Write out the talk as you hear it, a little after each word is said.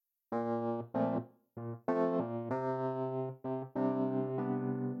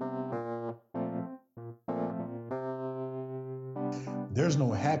there's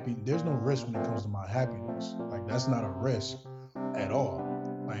no risk when it comes to my happiness. Like that's not a risk at all.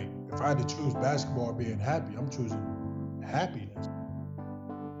 Like if I had to choose basketball or being happy, I'm choosing happiness.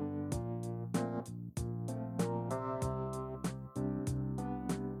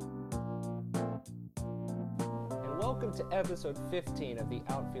 And welcome to episode 15 of the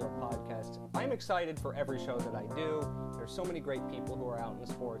Outfield Podcast. I'm excited for every show that I do. There's so many great people who are out in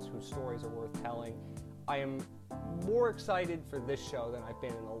sports whose stories are worth telling. I am more excited for this show than I've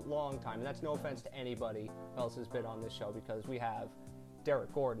been in a long time. And that's no offense to anybody else who's been on this show, because we have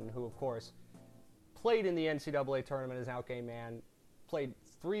Derrick Gordon, who, of course, played in the NCAA tournament as Outgame Man, played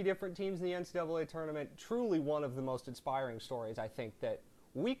 3 different teams in the NCAA tournament. Truly one of the most inspiring stories, I think, that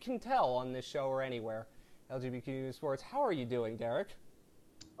we can tell on this show or anywhere. LGBTQ Sports. How are you doing, Derrick?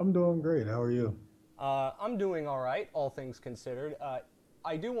 I'm doing great. How are you? I'm doing all right, all things considered.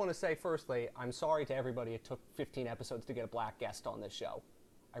 I do want to say, firstly, I'm sorry to everybody it took 15 episodes to get a black guest on this show.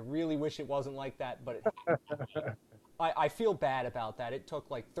 I really wish it wasn't like that, but I feel bad about that. It took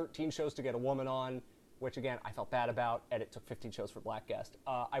like 13 shows to get a woman on, which, again, I felt bad about, and it took 15 shows for black guest.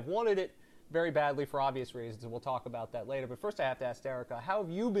 I wanted it very badly for obvious reasons, and we'll talk about that later. But first I have to ask Derrick, how have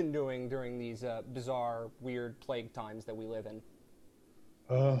you been doing during these bizarre, weird plague times that we live in?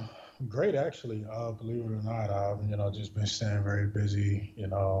 Great, actually. Believe it or not, I've just been staying very busy.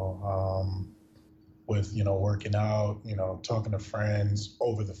 With working out, talking to friends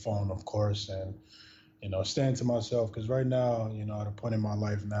over the phone, of course, and staying to myself, because right now, at a point in my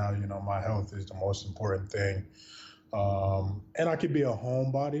life now, my health is the most important thing. And I could be a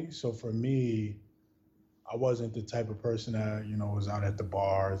homebody, so for me, I wasn't the type of person that was out at the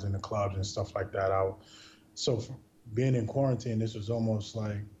bars and the clubs and stuff like that. Being in quarantine, this was almost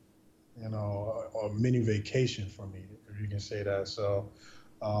like a mini vacation for me, if you can say that. So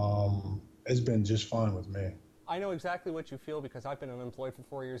it's been just fine with me. I know exactly what you feel, because I've been unemployed for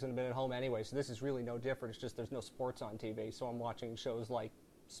 4 years and been at home anyway, so this is really no different. It's just there's no sports on TV, so I'm watching shows like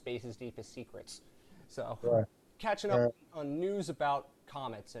Space's Deepest Secrets. So Right. catching up on news about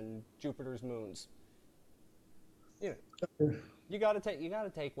comets and Jupiter's moons. You got to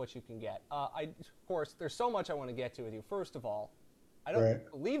take what you can get. Of course, there's so much I want to get to with you. First of all, I don't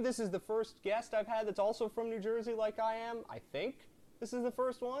believe this is the first guest I've had that's also from New Jersey like I am. I think this is the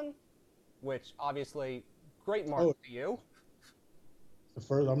first one, which obviously, great mark to you.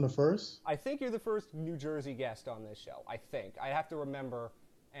 I'm the first? I think you're the first New Jersey guest on this show. I think. I have to remember,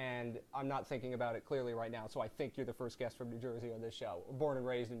 and I'm not thinking about it clearly right now, so I think you're the first guest from New Jersey on this show. Born and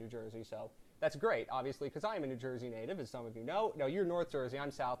raised in New Jersey, so that's great, obviously, because I am a New Jersey native, as some of you know. No, you're North Jersey,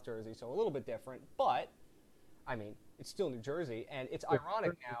 I'm South Jersey, so a little bit different, but, I mean, it's still New Jersey, and it's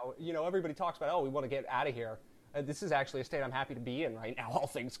ironic now. Everybody talks about, we want to get out of here. This is actually a state I'm happy to be in right now, all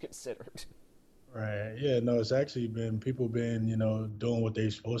things considered. Right. Yeah, no, it's actually people been, doing what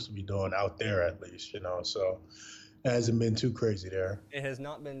they're supposed to be doing out there, at least, so it hasn't been too crazy there. It has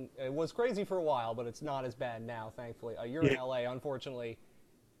not been, it was crazy for a while, but it's not as bad now, thankfully. You're in LA, unfortunately.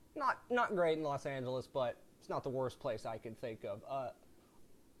 Not great in Los Angeles, but it's not the worst place I could think of.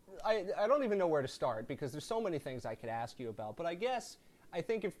 I don't even know where to start, because there's so many things I could ask you about. But I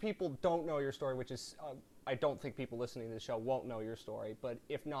think if people don't know your story, which is, I don't think people listening to the show won't know your story, but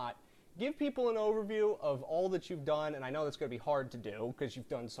if not, give people an overview of all that you've done. And I know that's going to be hard to do because you've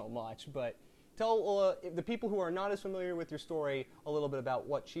done so much, but tell the people who are not as familiar with your story a little bit about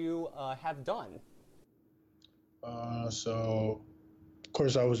what you have done. So, of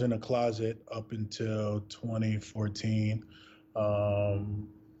course, I was in a closet up until 2014. I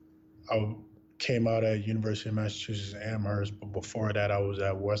came out at University of Massachusetts Amherst, but before that, I was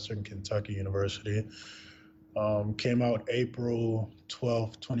at Western Kentucky University. Came out April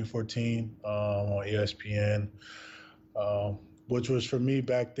 12th, 2014 on ESPN, which was, for me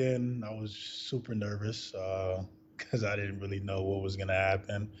back then, I was super nervous because I didn't really know what was going to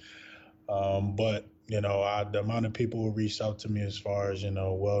happen. But the amount of people who reached out to me, as far as,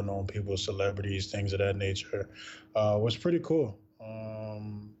 well-known people, celebrities, things of that nature, was pretty cool.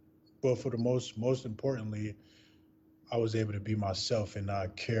 But for the most importantly, I was able to be myself and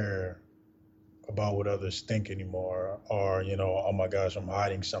not care about what others think anymore, or, oh my gosh, I'm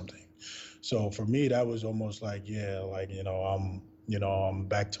hiding something. So for me, that was almost like, I'm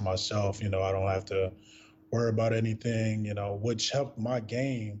back to myself. I don't have to worry about anything, which helped my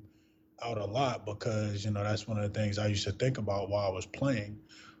game out a lot, because that's one of the things I used to think about while I was playing,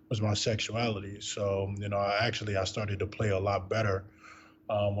 was my sexuality. So I started to play a lot better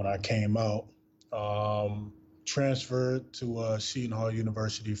when I came out. Transferred to Seton Hall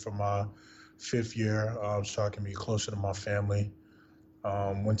University for my 5th year, so I can be closer to my family.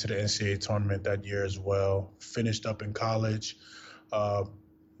 Went to the NCAA tournament that year as well. Finished up in college. Uh,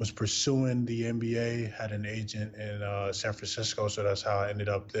 was pursuing the NBA, had an agent in San Francisco, so that's how I ended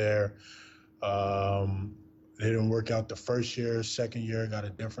up there. Um, it didn't work out the first year. Second year, got a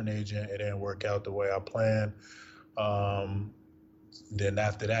different agent. It didn't work out the way I planned. Um, then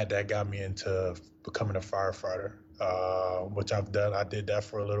after that, that got me into becoming a firefighter, which I've done. I did that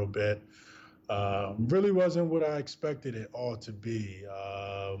for a little bit. Really wasn't what I expected it all to be.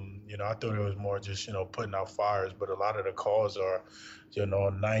 I thought it was more just, putting out fires, but a lot of the calls are,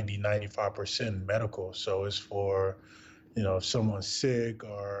 90, 95% medical. So it's for, if someone's sick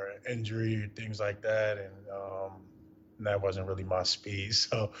or injury or things like that. And that wasn't really my speed.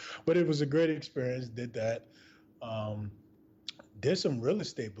 So, but it was a great experience, did that. Um, did some real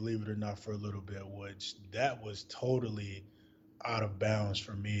estate, believe it or not, for a little bit, which that was totally out of bounds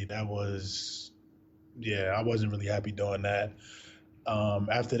for me. That was, yeah, I wasn't really happy doing that.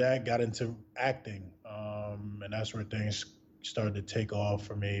 After that, got into acting, and that's where things started to take off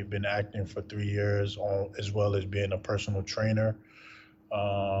for me. Been acting for 3 years, as well as being a personal trainer.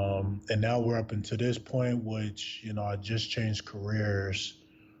 And now we're up into this point, which I just changed careers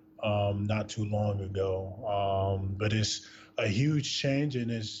not too long ago. But it's a huge change, and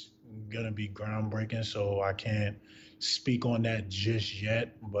it's gonna be groundbreaking. So I can't speak on that just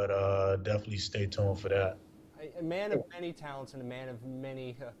yet, but definitely stay tuned for that. A man of many talents and a man of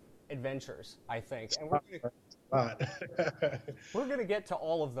many adventures, I think. And Lot. we're gonna get to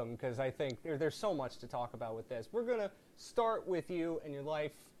all of them because I think there's so much to talk about with this. We're gonna start with you and your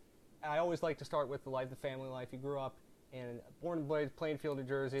life. I always like to start with the family life. You grew up in born and raised Plainfield, New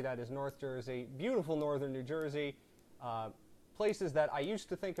Jersey. That is North Jersey, beautiful northern New Jersey. Places that I used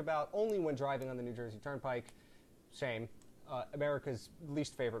to think about only when driving on the New Jersey Turnpike. Shame, America's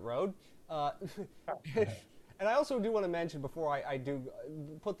least favorite road. And I also do want to mention before I do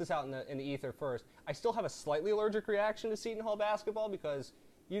put this out in the ether first, I still have a slightly allergic reaction to Seton Hall basketball because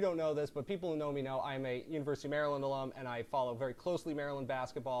you don't know this, but people who know me know I'm a University of Maryland alum and I follow very closely Maryland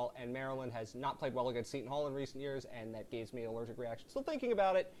basketball, and Maryland has not played well against Seton Hall in recent years, and that gives me an allergic reaction. Still thinking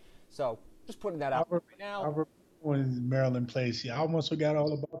about it, so just putting that out right I now. remember when Maryland plays. Yeah, I almost forgot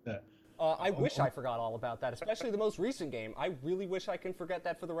all about that. I wish I forgot all about that, especially the most recent game. I really wish I can forget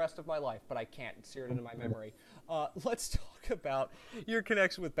that for the rest of my life, but I can't. It's seared into my memory. Let's talk about your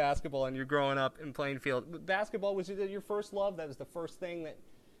connection with basketball and your growing up in Plainfield. Basketball was your first love. That was the first thing that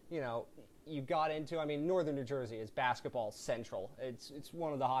you got into. I mean, northern New Jersey is basketball central. It's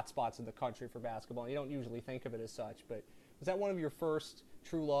one of the hot spots in the country for basketball. You don't usually think of it as such, but was that one of your first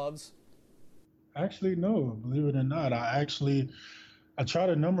true loves? Actually, no, believe it or not. I tried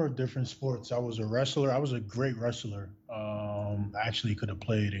a number of different sports. I was a wrestler. I was a great wrestler. I actually could have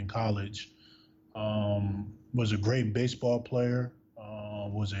played in college. Was a great baseball player.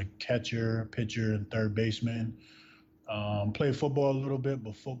 Was a catcher, pitcher, and third baseman. Played football a little bit,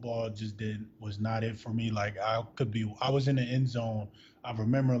 but football just didn't was not it for me. Like I was in the end zone. I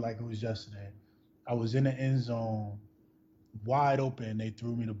remember like it was yesterday. I was in the end zone, wide open. They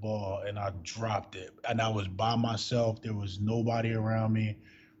threw me the ball, and I dropped it. And I was by myself. There was nobody around me.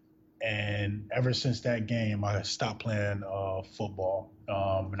 And ever since that game, I stopped playing football,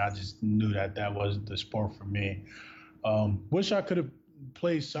 and I just knew that that was the sport for me. Wish I could have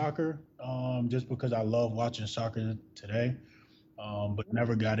played soccer, just because I love watching soccer today, but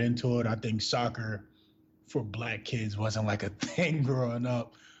never got into it. I think soccer for black kids wasn't like a thing growing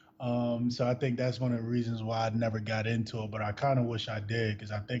up. So I think that's one of the reasons why I never got into it. But I kind of wish I did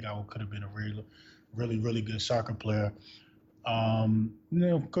because I think I could have been a really, really, really good soccer player.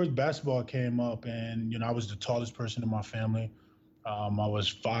 Of course, basketball came up, and I was the tallest person in my family. I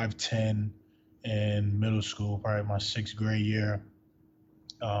was 5'10" in middle school, probably my sixth grade year.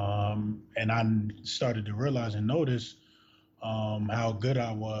 And I started to realize and notice how good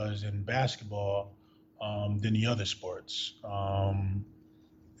I was in basketball than the other sports. And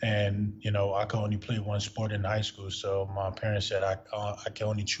I could only play one sport in high school, so my parents said I can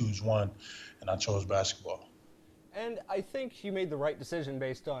only choose one, and I chose basketball. And I think you made the right decision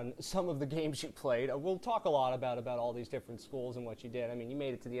based on some of the games you played. We'll talk a lot about all these different schools and what you did. I mean, you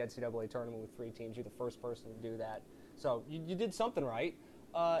made it to the NCAA tournament with 3 teams. You're the first person to do that. So you did something right.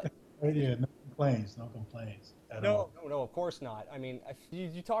 Yeah, no complaints, no complaints at No, all. no, no, of course not. I mean,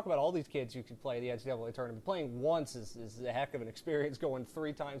 you talk about all these kids who could play the NCAA tournament. Playing once is a heck of an experience. Going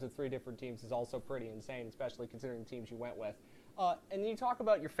 3 times with 3 different teams is also pretty insane, especially considering the teams you went with. And you talk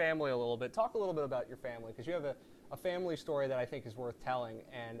about your family a little bit. Talk a little bit about your family, because you have a family story that I think is worth telling,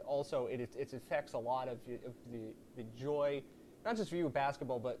 and also it affects a lot of the joy, not just for you with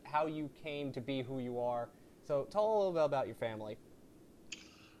basketball, but how you came to be who you are. So tell a little bit about your family.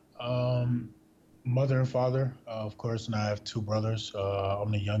 Um, Mother and father, of course, and I have two brothers.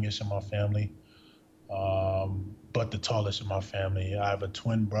 I'm the youngest in my family, but the tallest in my family. I have a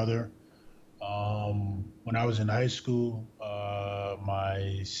twin brother. When I was in high school,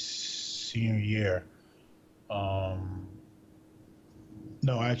 my senior year, um,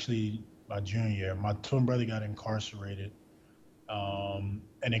 no, actually, my junior year, my twin brother got incarcerated, and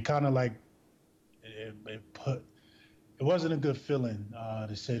it kind of like it put it wasn't a good feeling,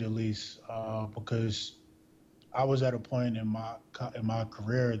 to say the least, because I was at a point in my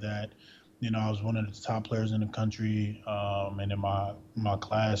career that, I was one of the top players in the country, and in my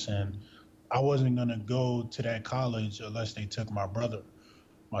class, and I wasn't gonna go to that college unless they took my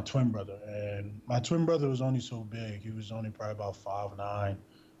twin brother, and my twin brother was only so big. He was only probably about 5'9".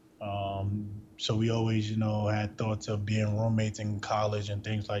 So we always, had thoughts of being roommates in college and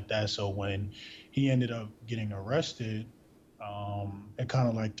things like that. So when he ended up getting arrested, it kind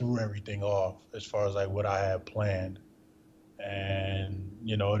of like threw everything off as far as like what I had planned. And,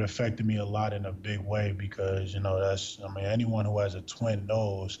 it affected me a lot in a big way because, I mean, anyone who has a twin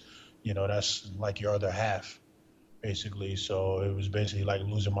knows, that's like your other half, basically. So it was basically like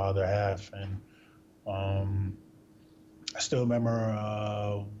losing my other half. And um, I still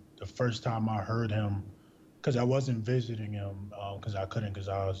remember the first time I heard him, because I wasn't visiting him, because I couldn't, because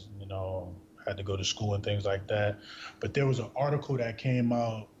I was, had to go to school and things like that. But there was an article that came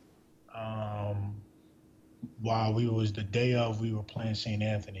out, um, while the day of we were playing St.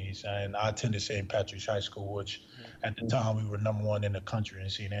 Anthony's, and I attended St. Patrick's High School, which Mhm. at the time we were number one in the country,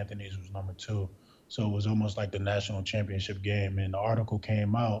 and St. Anthony's was number two. So it was almost like the national championship game. And the article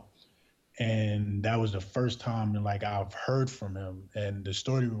came out, and that was the first time like I've heard from him, and the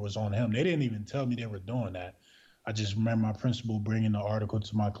story was on him. They didn't even tell me they were doing that. I just remember my principal bringing the article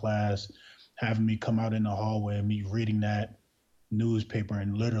to my class, having me come out in the hallway, and me reading that newspaper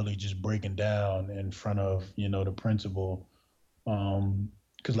and literally just breaking down in front of the principal.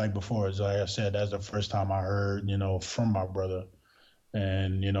 Because like before, as I said, that's the first time I heard from my brother,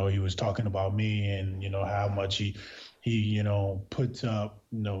 and he was talking about me, and how much he puts up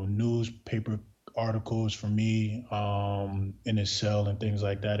newspaper articles for me, in his cell and things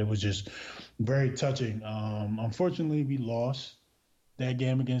like that. It was just very touching. Unfortunately, we lost that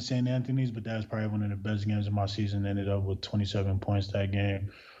game against St. Anthony's, but that was probably one of the best games of my season. Ended up with 27 points that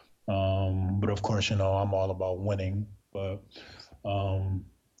game. But of course, I'm all about winning. Um,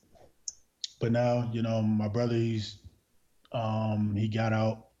 but now, my brother, he got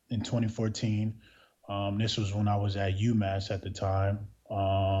out in 2014. This was when I was at UMass at the time,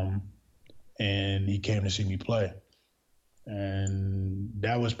 and he came to see me play, and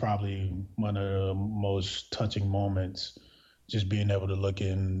that was probably one of the most touching moments. Just being able to look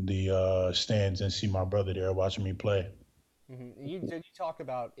in the stands and see my brother there watching me play. You talk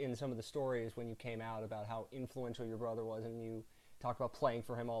about in some of the stories when you came out about how influential your brother was, and you talk about playing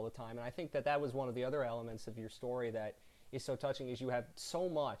for him all the time. And I think that that was one of the other elements of your story that is so touching is you have so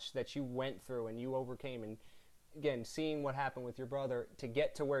much that you went through and you overcame. And again, seeing what happened with your brother to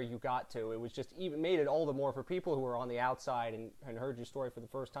get to where you got to, it was just even made it all the more for people who were on the outside and heard your story for the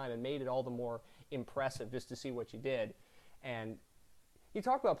first time, and made it all the more impressive just to see what you did. And you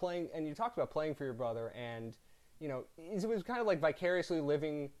talked about playing for your brother, and it was kind of like vicariously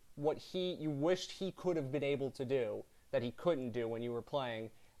living what you wished he could have been able to do that he couldn't do when you were playing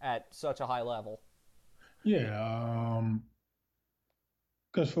at such a high level. Yeah,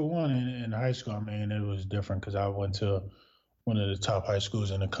 because for one, in high school, I mean, it was different because I went to one of the top high schools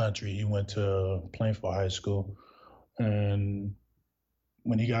in the country. He went to Plainfield High School, and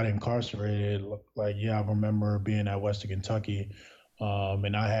when he got incarcerated, like, yeah, I remember being at Western Kentucky,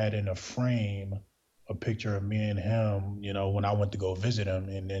 and I had in a frame a picture of me and him. When I went to go visit him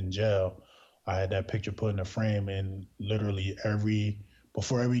in jail, I had that picture put in a frame, and literally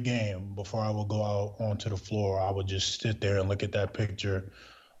before every game, before I would go out onto the floor, I would just sit there and look at that picture,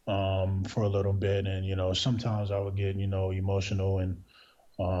 for a little bit, and sometimes I would get emotional, and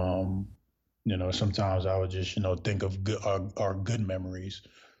um, sometimes I would just think of our good memories.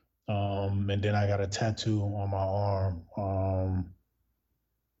 And then I got a tattoo on my arm,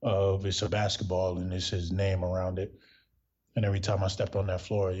 of it's a basketball and it's his name around it. And every time I stepped on that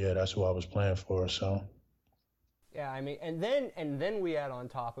floor, yeah, that's who I was playing for. So Yeah, I mean, and then we add on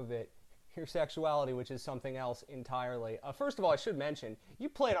top of it your sexuality, which is something else entirely. First of all, I should mention you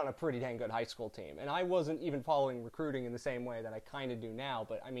played on a pretty dang good high school team, and I wasn't even following recruiting in the same way that I kind of do now.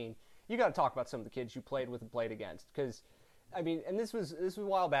 But I mean, you got to talk about some of the kids you played with and played against, because I mean, and this was a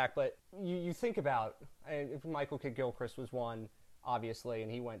while back, but you think about Michael Kidd Gilchrist was one, obviously,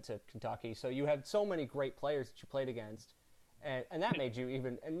 and he went to Kentucky. So you had so many great players that you played against, and that made you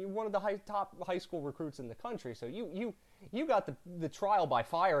even, and you're one of the top high school recruits in the country. So you got the trial by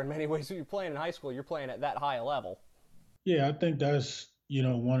fire in many ways. So you're playing in high school, you're playing at that high a level. Yeah, I think that's,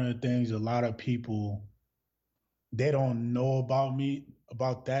 one of the things a lot of people, they don't know about me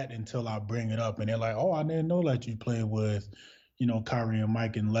about that until I bring it up. And they're like, oh, I didn't know that you played with, Kyrie and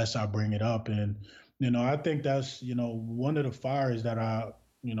Mike unless I bring it up. And, I think that's, one of the fires that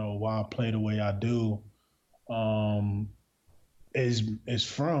why I play the way I do, um, is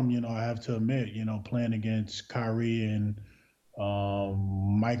from, I have to admit, playing against Kyrie and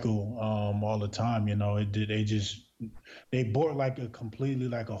Michael all the time, they brought like a completely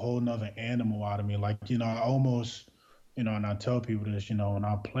like a whole nother animal out of me. Like, I almost, and I tell people this, when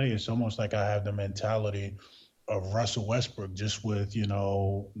I play, it's almost like I have the mentality of Russell Westbrook, just with,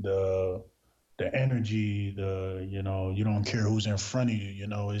 the energy, you don't care who's in front of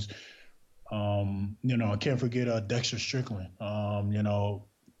you, is I can't forget Dexter Strickland.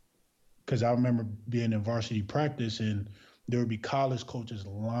 Because I remember being in varsity practice and there would be college coaches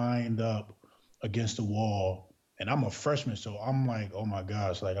lined up against the wall. And I'm a freshman, so I'm like, oh my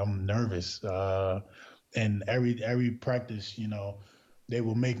gosh, like I'm nervous. And every practice, they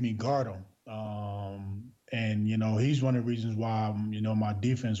will make me guard him. And he's one of the reasons why my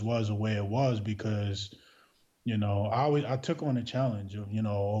defense was the way it was because I took on the challenge of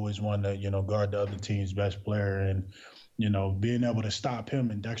always wanting to guard the other team's best player and being able to stop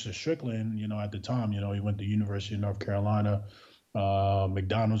him and Dexter Strickland, at the time, he went to University of North Carolina,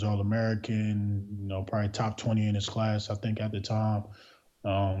 McDonald's All-American, probably top 20 in his class, I think at the time.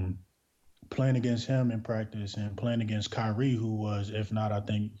 Um, Playing against him in practice and playing against Kyrie, who was, if not, I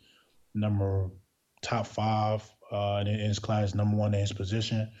think number top five in his class, number one in his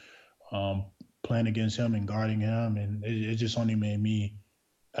position. Um, Playing against him and guarding him, and it just only made me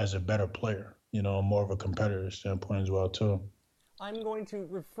as a better player, more of a competitor standpoint as well too. I'm going to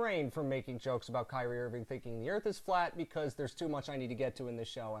refrain from making jokes about Kyrie Irving thinking the Earth is flat because there's too much I need to get to in this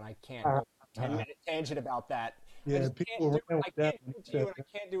show, and I can't go 10-minute tangent about that. I Yeah, just can't people do ran it. with I that. can't do it to you, and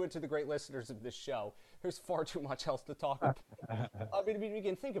I can't do it to the great listeners of this show. There's far too much else to talk about. I mean, we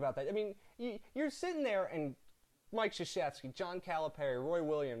can think about that. I mean, you're sitting there, and Mike Krzyzewski, John Calipari, Roy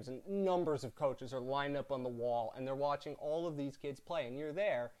Williams, and numbers of coaches are lined up on the wall, and they're watching all of these kids play, and you're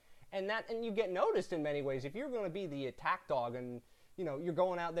there, and you get noticed in many ways. If you're going to be the attack dog, and you're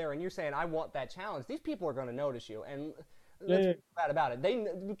going out there and you're saying, "I want that challenge," these people are going to notice you, and let's Yeah, be bad about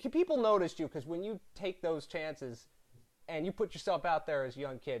it. People noticed you because when you take those chances and you put yourself out there as a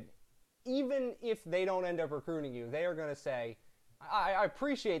young kid, even if they don't end up recruiting you, they are going to say, I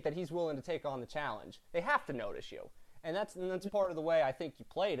appreciate that he's willing to take on the challenge. They have to notice you. And that's part of the way I think you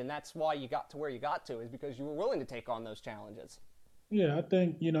played, and that's why you got to where you got to, is because you were willing to take on those challenges. yeah. I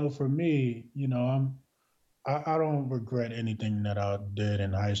think for me, I don't regret anything that I did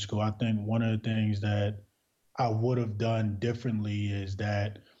in high school. I think one of the things that I would have done differently is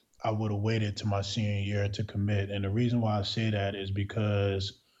that I would have waited to my senior year to commit. And the reason why I say that is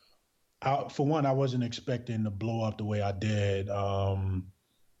because, for one, I wasn't expecting to blow up the way I did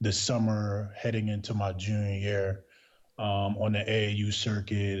this summer heading into my junior year on the AAU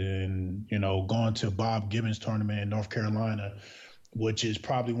circuit and, going to Bob Gibbons tournament in North Carolina, which is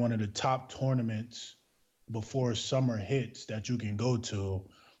probably one of the top tournaments before summer hits that you can go to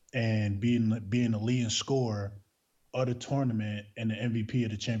and being the leading scorer of the tournament and the MVP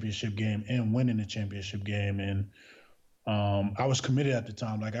of the championship game and winning the championship game. And I was committed at the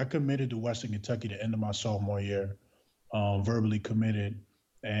time. Like I committed to Western Kentucky the end of my sophomore year, verbally committed.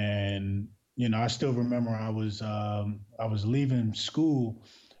 And I still remember I was leaving school,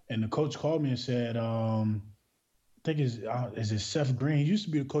 and the coach called me and said, I think is it Seth Green? He used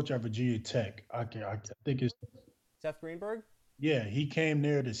to be a coach at Virginia Tech. I think it's Seth Greenberg? yeah. He came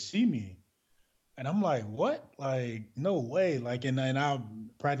there to see me, and I'm like, what? Like, no way. Like, and I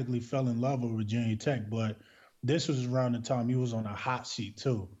practically fell in love with Virginia Tech, but this was around the time he was on a hot seat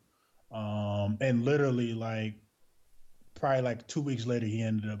too. And literally like probably like 2 weeks later, he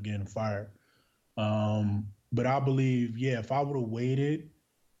ended up getting fired. But I believe, yeah, if I would have waited,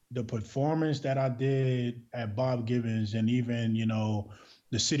 the performance that I did at Bob Gibbons and even,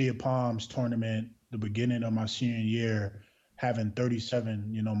 the City of Palms tournament, the beginning of my senior year, having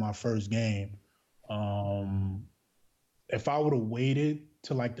 37, my first game. Um, if I would have waited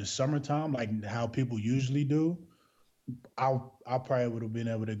to like the summertime, like how people usually do, I probably would have been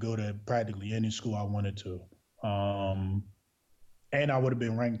able to go to practically any school I wanted to. And I would have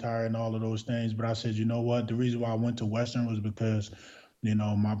been ranked higher and all of those things. But I said, you know what? The reason why I went to Western was because,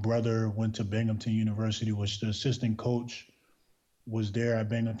 my brother went to Binghamton University, was the assistant coach was there at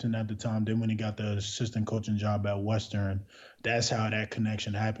Binghamton at the time. Then when he got the assistant coaching job at Western, that's how that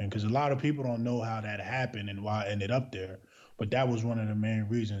connection happened. Because a lot of people don't know how that happened and why I ended up there. But that was one of the main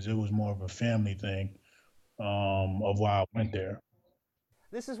reasons. It was more of a family thing of why I went there.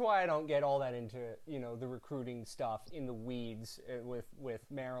 This is why I don't get all that into the recruiting stuff in the weeds with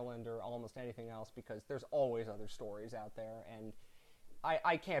Maryland or almost anything else, because there's always other stories out there, and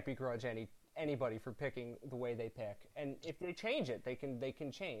I can't begrudge anybody for picking the way they pick. And if they change it, they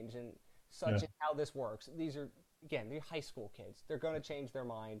can change, and such Yeah, is how this works. These are, again, they're high school kids. They're going to change their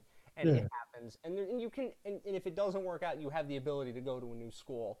mind, and it yeah, happens. And you can, and if it doesn't work out, you have the ability to go to a new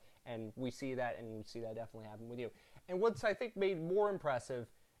school, and we see that, and we see that definitely happen with you. And what's, I think, made more impressive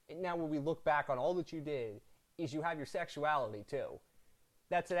now when we look back on all that you did is you have your sexuality too.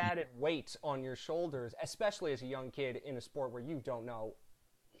 That's an added weight on your shoulders, especially as a young kid in a sport where you don't know,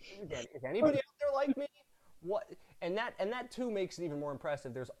 again, is anybody out there like me? What? And that too makes it even more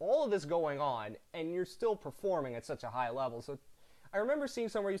impressive. There's all of this going on, and you're still performing at such a high level. So, I remember seeing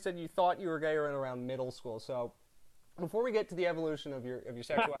somewhere you said you thought you were gay around middle school. So, before we get to the evolution of your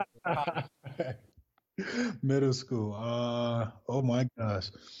sexuality, middle school. Oh my gosh,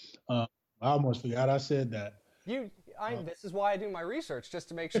 uh, I almost forgot I said that. you, Uh, this is why I do my research, just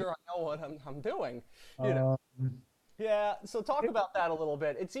to make sure I know what I'm doing. You know. um, Yeah. So talk about that a little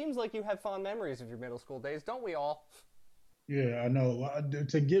bit. It seems like you have fond memories of your middle school days, don't we all? yeah, I know.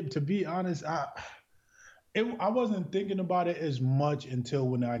 To be honest, I wasn't thinking about it as much until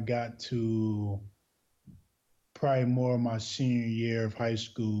when I got to probably more of my senior year of high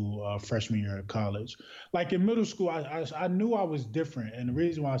school, freshman year of college. Like in middle school, I knew I was different, and the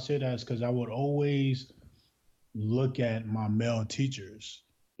reason why I say that is because I would always look at my male teachers.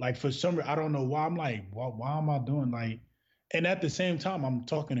 Like for some, I don't know why. I'm like, why am I doing like? And at the same time, I'm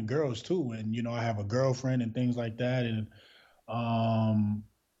talking to girls too, and I have a girlfriend and things like that, and um,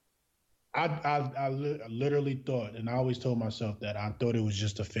 I literally thought, and I always told myself that I thought it was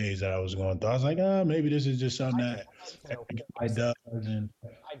just a phase that I was going through. I was like, maybe this is just something I that thought that too. every I guy said does, and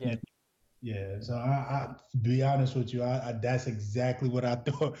I you did. yeah. So to be honest with you, that's exactly what I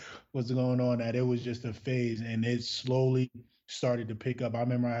thought was going on. That it was just a phase, and it slowly started to pick up. I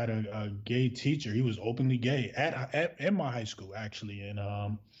remember I had a gay teacher. He was openly gay at my high school actually, and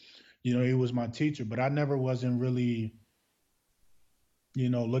he was my teacher, but I never wasn't really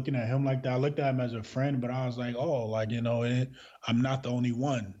looking at him like that. I looked at him as a friend, but I was like, oh, like, I'm not the only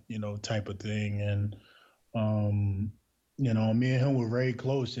one, type of thing. And, um, me and him were very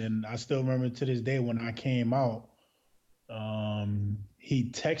close. And I still remember to this day when I came out,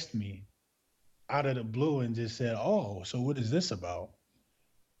 he texted me out of the blue and just said, oh, so what is this about?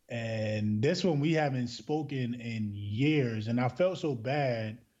 And this one we haven't spoken in years. And I felt so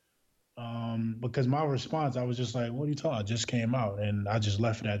bad because my response, I was just like, "What are you talking? I just came out," and I just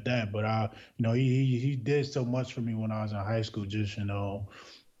left it at that. But he did so much for me when I was in high school, just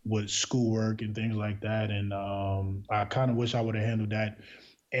with schoolwork and things like that. And I kind of wish I would have handled that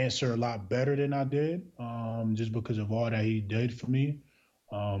answer a lot better than I did, just because of all that he did for me.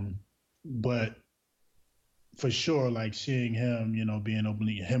 Um, but for sure, like seeing him, being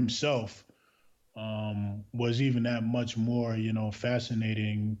openly himself was even that much more,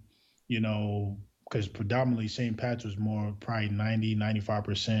 fascinating, because predominantly St. Pat's was more probably 90,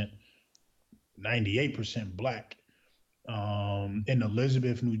 95%, 98% black in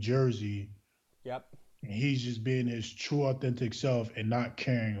Elizabeth, New Jersey. Yep. And he's just being his true, authentic self and not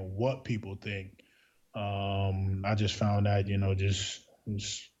caring what people think. I just found that,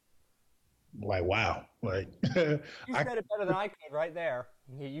 just like, wow. Like, You I said it better than I could right there.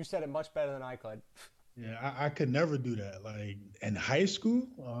 You said it much better than I could. Yeah, I could never do that. Like in high school,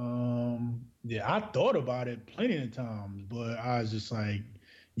 yeah, I thought about it plenty of times, but I was just like,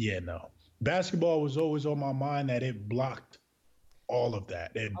 yeah, no. Basketball was always on my mind that it blocked all of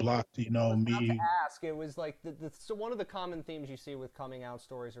that. It blocked, I was about to me. ask. It was like so one of the common themes you see with coming out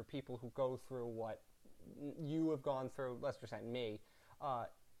stories are people who go through what you have gone through. Let's just say me. Uh,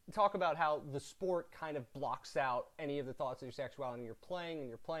 Talk about how the sport kind of blocks out any of the thoughts of your sexuality. And you're playing and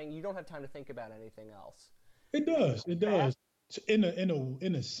you're playing. You don't have time to think about anything else. It does, it does. In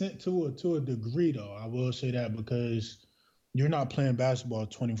a sense, to a degree, though, I will say that because you're not playing basketball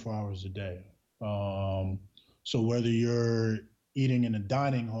 24 hours a day. Um, so whether you're eating in a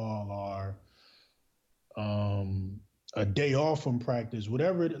dining hall or um, a day off from practice,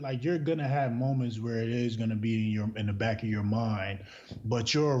 whatever. Like you're gonna have moments where it is gonna be in the back of your mind,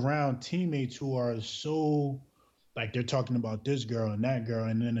 but you're around teammates who are so like they're talking about this girl and that girl,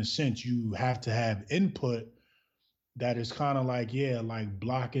 and in a sense, you have to have input that is kind of like, yeah, like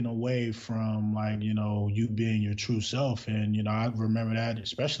blocking away from like, you being your true self. And, I remember that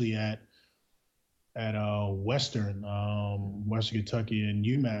especially at Western Kentucky and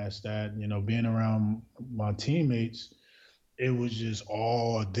UMass, that, being around my teammates, it was just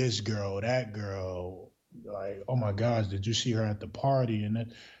all this girl, that girl. Like, oh my gosh, did you see her at the party? And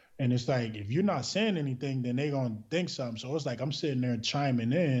it's like, if you're not saying anything, then they gonna think something. So it's like I'm sitting there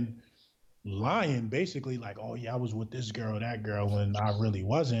chiming in, lying basically, like, oh yeah, I was with this girl, that girl, when I really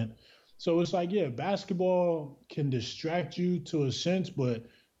wasn't. So it's like, yeah, basketball can distract you to a sense, but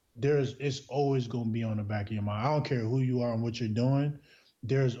it's always going to be on the back of your mind. I don't care who you are and what you're doing.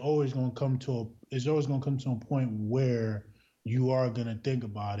 It's always going to come to a point where you are going to think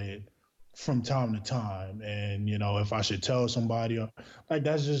about it from time to time. And if I should tell somebody, like,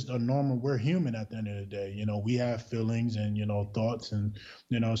 that's just a normal. We're human at the end of the day. We have feelings and thoughts, and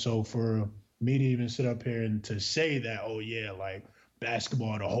so for me to even sit up here and to say that, oh yeah, like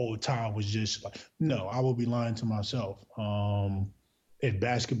basketball the whole time was just like, no, I will be lying to myself. If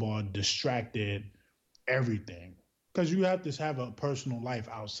basketball distracted everything, because you have to have a personal life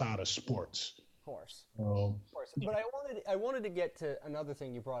outside of sports. Of course. Um, Of course. But I wanted to get to another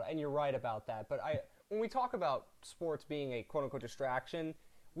thing you brought up, and you're right about that. But when we talk about sports being a quote unquote distraction,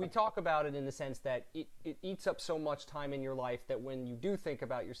 we talk about it in the sense that it eats up so much time in your life that when you do think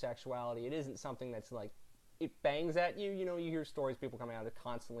about your sexuality, it isn't something that's like it bangs at you. You know, you hear stories people coming out that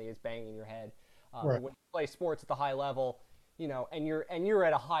constantly is banging in your head. But right. when you play sports at the high level, and you're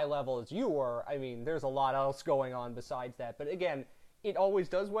at a high level as you were, I mean, there's a lot else going on besides that. But again, it always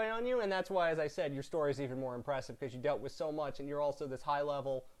does weigh on you, and that's why, as I said, your story is even more impressive because you dealt with so much, and you're also this high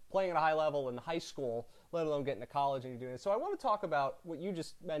level, playing at a high level in high school, let alone getting to college and you're doing it. So I want to talk about what you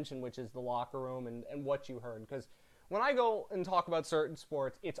just mentioned, which is the locker room and what you heard, because when I go and talk about certain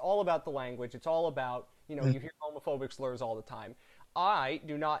sports, it's all about the language. It's all about, you hear homophobic slurs all the time. I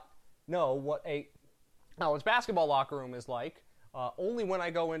do not know what a college basketball locker room is like. Only when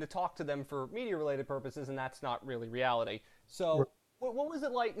I go in to talk to them for media related purposes, and that's not really reality. So, what was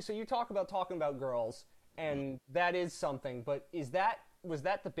it like? So, you talk about talking about girls, and that is something, but was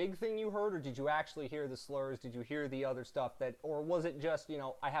that the big thing you heard, or did you actually hear the slurs? Did you hear the other stuff or was it just,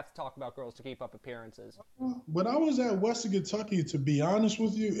 I have to talk about girls to keep up appearances? When I was at Western Kentucky, to be honest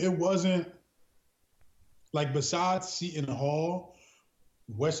with you, it wasn't like, besides Seton Hall,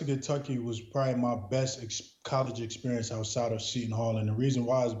 Western Kentucky was probably my best college experience outside of Seton Hall. And the reason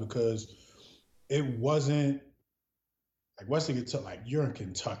why is because it wasn't like Western Kentucky, like, you're in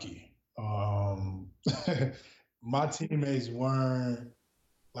Kentucky. My teammates weren't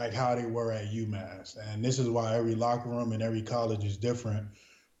like how they were at UMass. And this is why every locker room and every college is different.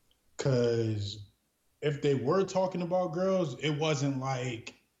 Because if they were talking about girls, it wasn't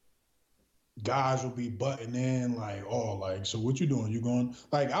like guys would be butting in like, oh, like, so what you doing? You going?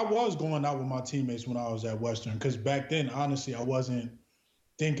 Like, I was going out with my teammates when I was at Western, because back then, honestly, I wasn't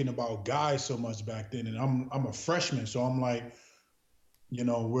thinking about guys so much back then, and I'm a freshman, so I'm like, we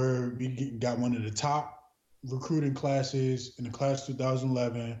got one of the top recruiting classes in the class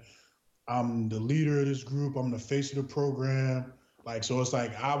 2011. I'm the leader of this group. I'm the face of the program. Like, so it's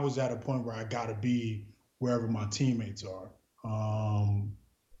like I was at a point where I got to be wherever my teammates are.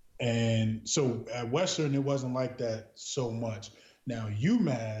 And so at Western, it wasn't like that so much. Now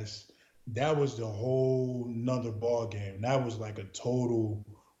UMass, that was the whole nother ball game. That was like a total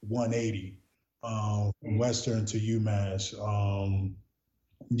 180, from Western to UMass.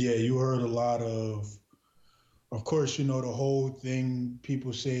 Yeah, you heard a lot of course, the whole thing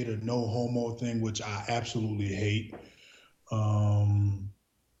people say, the no homo thing, which I absolutely hate. Um,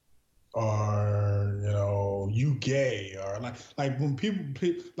 or you gay, or like when people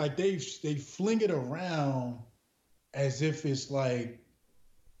like they fling it around as if it's like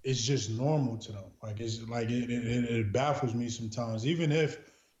it's just normal to them. Like, it's like it baffles me sometimes, even if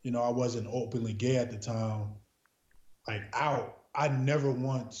I wasn't openly gay at the time, like, out. I never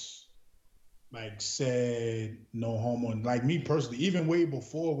once like said no homo. And like, me personally, even way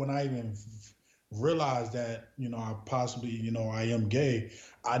before, when I even realized that I possibly I am gay,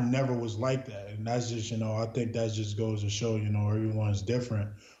 I never was like that. And that's just I think that just goes to show everyone's different.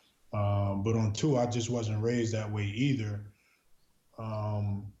 But on two, I just wasn't raised that way either.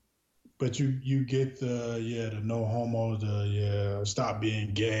 um but you get the no homo, the stop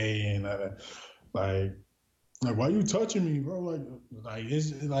being gay, and like like, why you touching me, bro?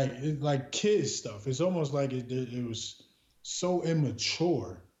 It's like kids stuff. It's almost like it was so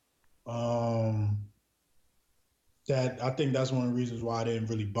immature, um, that I think that's one of the reasons why I didn't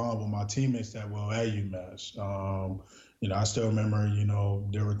really bond with my teammates that well at UMass. I still remember,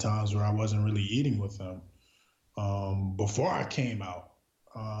 there were times where I wasn't really eating with them. before I came out.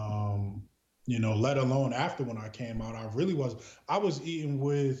 Let alone after when I came out, I was eating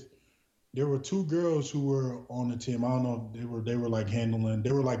with. There were two girls who were on the team. I don't know. They were like handling.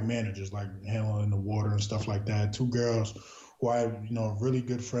 They were like managers, like handling the water and stuff like that. Two girls who I really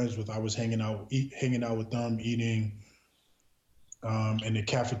good friends with. I was hanging out with them, eating in the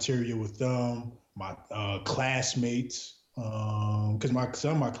cafeteria with them. My classmates, because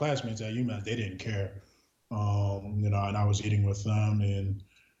some of my classmates at UMass they didn't care, and I was eating with them, and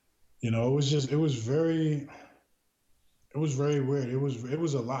it was very weird. It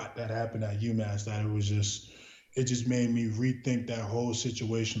was a lot that happened at UMass that it just made me rethink that whole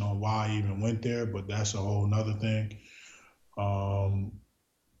situation on why I even went there. But that's a whole nother thing. Um,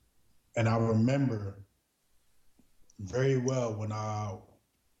 and I remember very well when I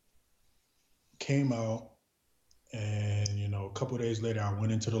came out, and a couple of days later, I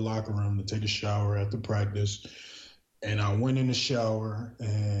went into the locker room to take a shower after practice. And I went in the shower,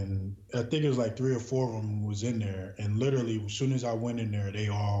 and I think it was like three or four of them was in there. And literally, as soon as I went in there, they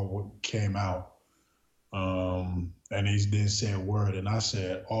all came out. And he didn't say a word. And I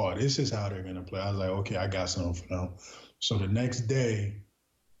said, "Oh, this is how they're gonna play." I was like, "Okay, I got something for them." So the next day,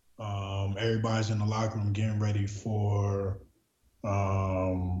 everybody's in the locker room getting ready for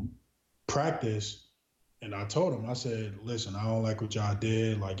um, practice. And I told them, I said, "Listen, I don't like what y'all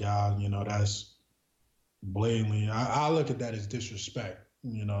did. Like y'all, that's blatantly. I look at that as disrespect.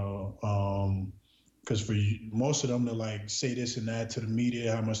 Because for most of them to like say this and that to the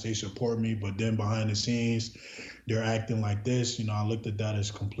media, how much they support me, but then behind the scenes, they're acting like this. I looked at that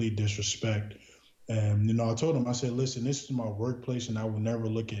as complete disrespect. And I told them, I said, listen, this is my workplace, and I would never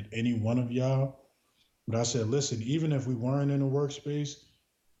look at any one of y'all. But I said, listen, even if we weren't in a workspace,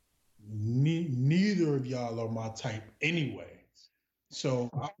 neither of y'all are my type anyway. So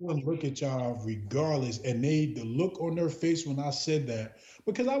I would look at y'all regardless. And the look on their face when I said that,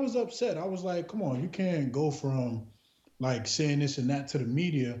 because I was upset. I was like, come on, you can't go from like saying this and that to the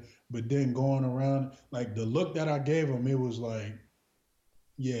media, but then going around like the look that I gave them, it was like,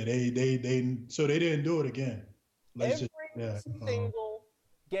 yeah, so they didn't do it again. Let's Every just, yeah. single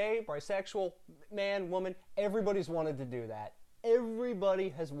gay, bisexual, man, woman, everybody's wanted to do that. Everybody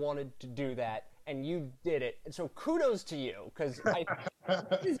has wanted to do that, and you did it. And so kudos to you, because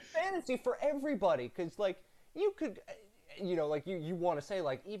it is fantasy for everybody. Because like you could, like you want to say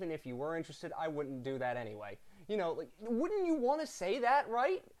like even if you were interested, I wouldn't do that anyway. Like wouldn't you want to say that,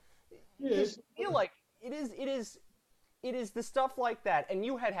 right? Because Yes. I feel like it is the stuff like that, and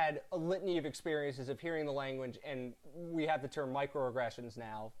you had a litany of experiences of hearing the language, and we have the term microaggressions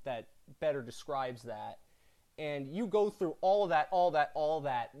now that better describes that. And you go through all of that, all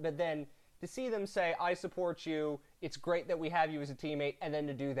that, but then to see them say, "I support you. It's great that we have you as a teammate," and then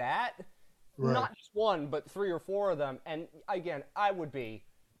to do that, Right. not just one, but three or four of them, and again, I would be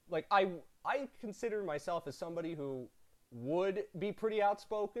like, I consider myself as somebody who would be pretty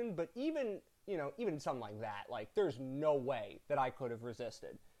outspoken, but even something like that, like there's no way that I could have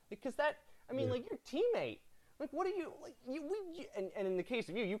resisted because that, I mean, Yeah. like your teammate, like what are you like and in the case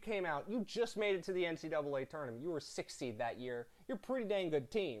of you came out, you just made it to the NCAA tournament, you were 6th seed that year, you're a pretty dang good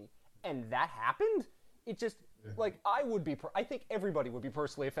team, and that happened. It just like I think everybody would be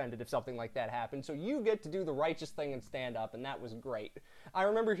personally offended if something like that happened. So you get to do the righteous thing and stand up, and that was great. I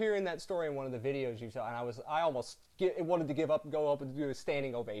remember hearing that story in one of the videos you saw, and I almost wanted to go up and do a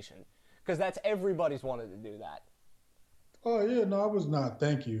standing ovation because that's everybody's wanted to do that. Oh yeah, no, I was not.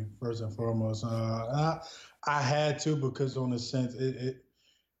 Thank you, first and foremost. I had to because on the sense it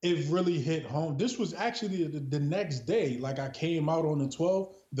really hit home. This was actually the next day. Like I came out on the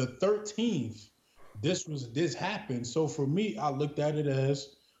 12th, the 13th. This happened. So for me, I looked at it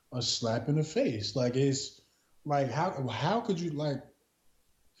as a slap in the face. Like it's like how could you like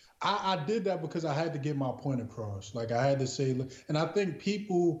I did that because I had to get my point across. Like I had to say, and I think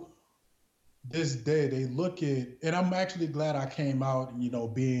people this day they look at, and I'm actually glad I came out,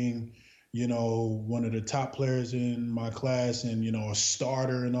 being, one of the top players in my class and, a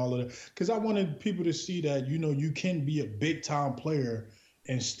starter and all of that. Because I wanted people to see that, you can be a big time player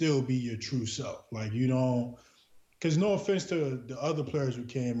and still be your true self. Like, you don't, because no offense to the other players who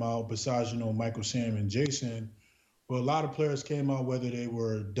came out besides, Michael Sam and Jason, but a lot of players came out whether they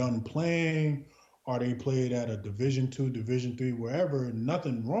were done playing or they played at a Division 2, Division 3, wherever.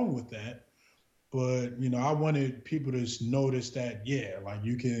 Nothing wrong with that, but I wanted people to notice that, yeah, like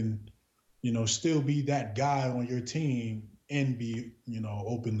you can, still be that guy on your team and be,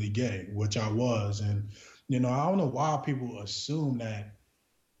 openly gay, which I was. And I don't know why people assume that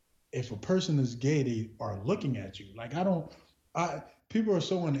if a person is gay, they are looking at you. Like I don't, I people are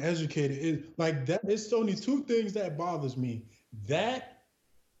so uneducated. Like that, it's only two things that bothers me. That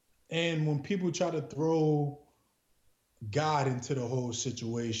and when people try to throw God into the whole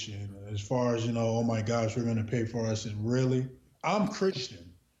situation, as far as, oh my gosh, we're gonna pay for us. And really, I'm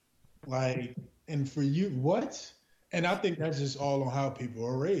Christian. Like, and for you, what? And I think that's just all on how people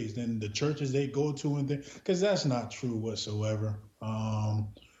are raised and the churches they go to and things, because that's not true whatsoever.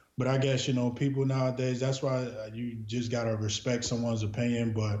 But I guess, people nowadays, that's why you just got to respect someone's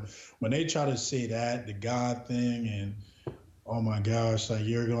opinion. But when they try to say that, the God thing, and oh my gosh, like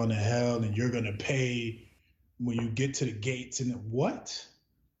you're going to hell and you're going to pay when you get to the gates, and what?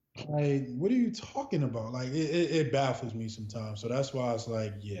 Like, what are you talking about? Like, it baffles me sometimes. So that's why it's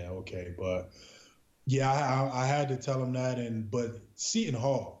like, yeah, okay. But yeah, I had to tell him that. But Seton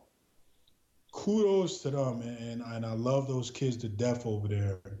Hall, kudos to them, and I love those kids to death over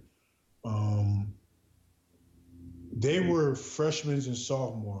there. Um, they were freshmen and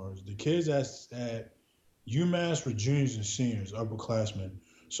sophomores. The kids at UMass were juniors and seniors, upperclassmen.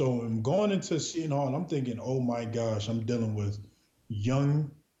 So I'm going into Seton Hall, and I'm thinking, oh my gosh, I'm dealing with young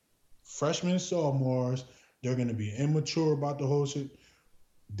freshmen and sophomores. They're going to be immature about the whole shit.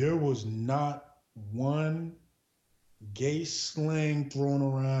 There was not one gay slang thrown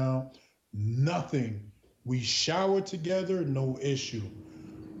around, nothing. We showered together, no issue.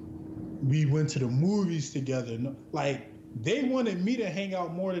 We went to the movies together. Like, they wanted me to hang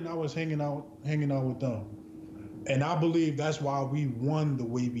out more than I was hanging out with them. And I believe that's why we won the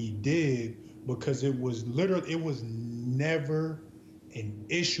way we did, because it was never an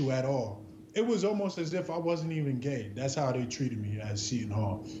issue at all. It was almost as if I wasn't even gay. That's how they treated me at Seton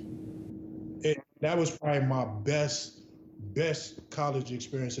Hall. That was probably my best college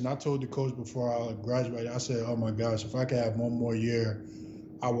experience. And I told the coach before I graduated, I said, "Oh my gosh, if I could have one more year,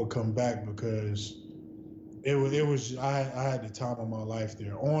 I would come back, because it was I had the time of my life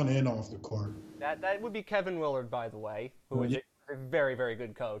there, on and off the court." That would be Kevin Willard, by the way, who Well, is yeah, a very, very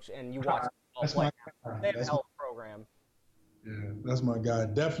good coach, and you watch them that's play. my guy. They have a hell of a program. Yeah, that's my guy.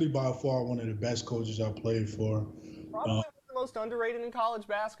 Definitely by far one of the best coaches I played for. Probably Um, one of the most underrated in college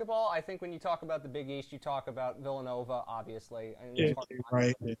basketball. I think when you talk about the Big East, you talk about Villanova, obviously, and yeah, it's hard to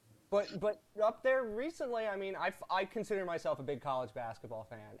right. but up there recently, I mean, I consider myself a big college basketball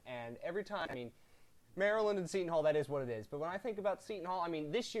fan, and every time, I mean, Maryland and Seton Hall, that is what it is. But when I think about Seton Hall, I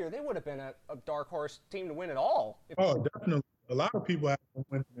mean, this year they would have been a dark horse team to win it all. Oh, definitely. A lot of people haven't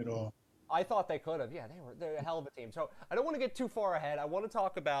won it all. I thought they could have. Yeah, they're a hell of a team. So I don't want to get too far ahead. I want to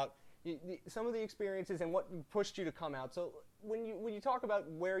talk about some of the experiences and what pushed you to come out. So when you talk about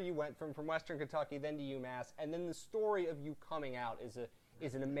where you went from Western Kentucky, then to UMass, and then the story of you coming out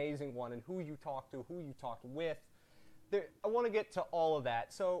is an amazing one, and who you talked to, who you talked with. I want to get to all of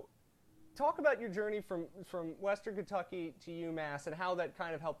that. So talk about your journey from Western Kentucky to UMass and how that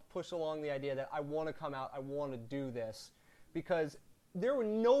kind of helped push along the idea that I want to come out, I want to do this, because there were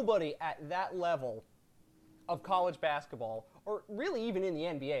nobody at that level of college basketball, or really even in the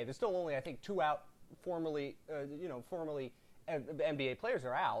NBA. There's still only, I think, two out formally NBA players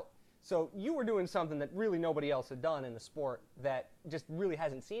are out. So you were doing something that really nobody else had done in the sport that just really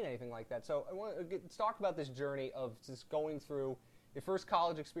hasn't seen anything like that. So I want to talk about this journey of just going through your first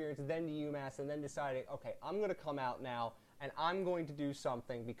college experience, then to UMass, and then deciding, okay, I'm going to come out now, and I'm going to do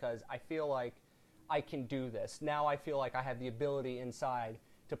something because I feel like I can do this. Now I feel like I have the ability inside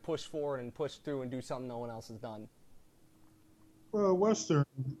to push forward and push through and do something no one else has done. Well, Western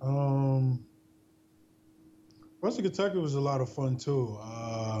Kentucky was a lot of fun too.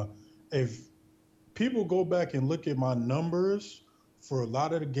 If people go back and look at my numbers for a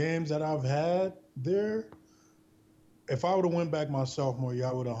lot of the games that I've had there, if I would have went back my sophomore year,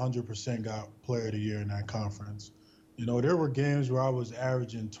 I would have 100% got Player of the Year in that conference. There were games where I was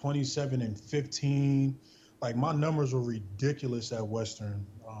averaging 27 and 15. Like, my numbers were ridiculous at Western.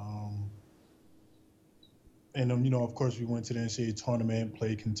 And of course, we went to the NCAA tournament,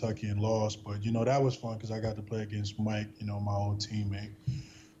 played Kentucky, and lost. But that was fun because I got to play against Mike, my old teammate.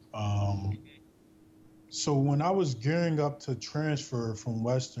 Um, so when I was gearing up to transfer from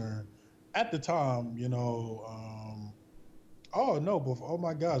Western, at the time, oh no! Oh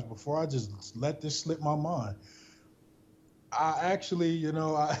my gosh! Before I just let this slip my mind, I actually,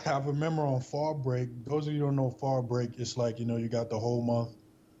 I remember on fall break. Those of you who don't know fall break, it's like you got the whole month,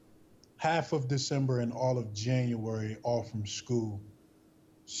 half of December and all of January off from school.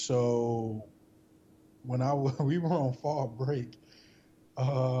 So when we were on fall break,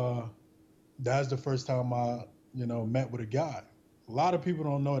 uh, that's the first time I met with a guy. A lot of people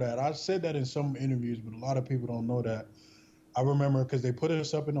don't know that. I said that in some interviews, but a lot of people don't know that. I remember because they put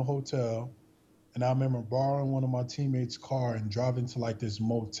us up in a hotel. And I remember borrowing one of my teammates' car and driving to like this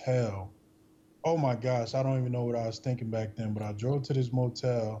motel. Oh my gosh, I don't even know what I was thinking back then, but I drove to this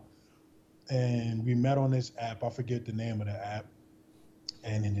motel and we met on this app. I forget the name of the app.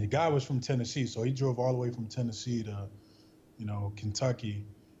 And then the guy was from Tennessee, so he drove all the way from Tennessee to, Kentucky.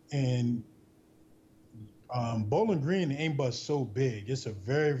 And Bowling Green ain't but so big. It's a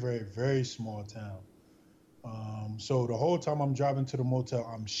very, very, very small town. So the whole time I'm driving to the motel,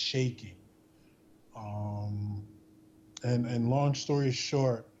 I'm shaking. Um, and long story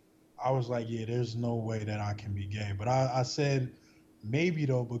short, I was like, yeah, there's no way that I can be gay. But I said maybe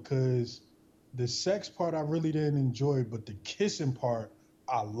though, because the sex part I really didn't enjoy, but the kissing part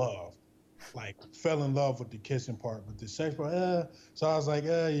I loved. Like fell in love with the kissing part, but the sex part, so I was like,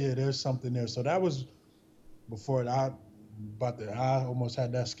 yeah, there's something there. So that was before I I almost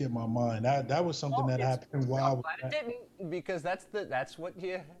had that skip my mind. That was something Well, that happened while I I'm was glad it didn't because that's what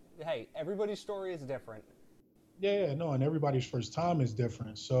you. Hey, everybody's story is different. yeah, no, and everybody's first time is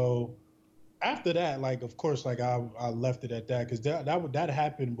different. So after that, like of course, like I left it at that because that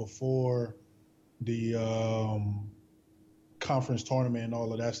happened before the conference tournament and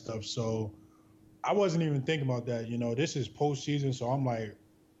all of that stuff. So I wasn't even thinking about that. This is postseason, so I'm like,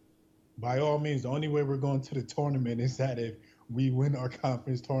 by all means, the only way we're going to the tournament is that if we win our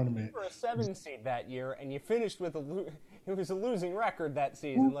conference tournament. You were a 7 seed that year, and you finished with it was a losing record that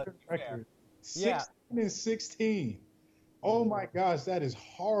season. Let's be fair. Record Yeah. 16-16. Oh my gosh, that is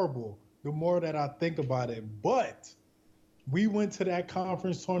horrible. The more that I think about it, but we went to that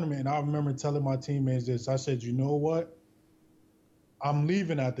conference tournament, and I remember telling my teammates this. I said, you know what? I'm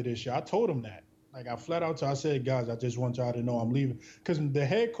leaving after this year. I told them that. Like I flat out, I said, guys, I just want y'all to know I'm leaving because the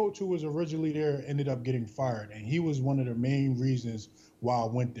head coach who was originally there ended up getting fired, and he was one of the main reasons why I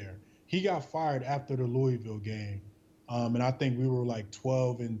went there. He got fired after the Louisville game, and I think we were like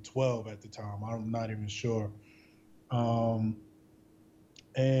 12-12 at the time. I'm not even sure. Um,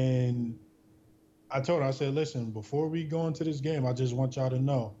 and I told her, I said, listen, before we go into this game, I just want y'all to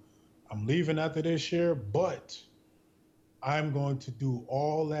know I'm leaving after this year, but I'm going to do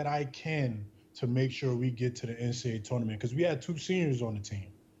all that I can to make sure we get to the NCAA tournament because we had two seniors on the team.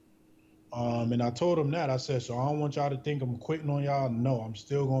 And I told them that. I said, so I don't want y'all to think I'm quitting on y'all. No, I'm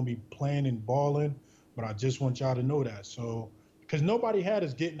still going to be playing and balling, but I just want y'all to know that. So, because nobody had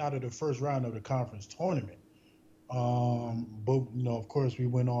us getting out of the first round of the conference tournament. But, of course, we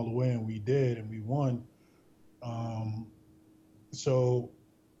went all the way and we did and we won. Um, so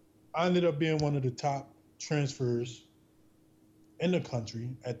I ended up being one of the top transfers in the country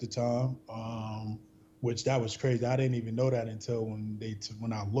at the time, which that was crazy. I didn't even know that until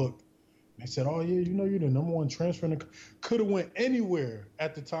when I looked. They said, "Oh yeah, you're the number one transfer." Could have went anywhere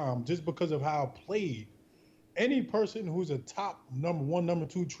at the time just because of how I played. Any person who's a top number one, number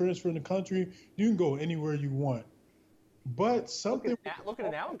two transfer in the country, you can go anywhere you want. But something, Look at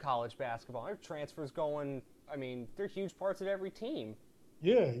it now in college basketball. There are transfers going. I mean, they're huge parts of every team.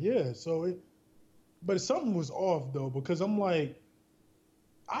 yeah, yeah. But something was off though because I'm like,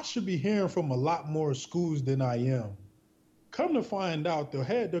 I should be hearing from a lot more schools than I am. Come to find out,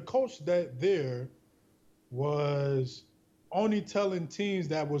 the coach that there was only telling teams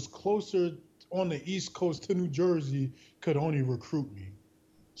that was closer on the East Coast to New Jersey could only recruit me.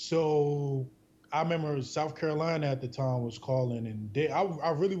 So I remember South Carolina at the time was calling, and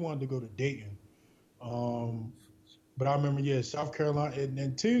I really wanted to go to Dayton. Um, but I remember, yeah, South Carolina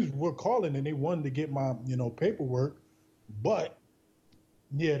and teams were calling, and they wanted to get my paperwork, but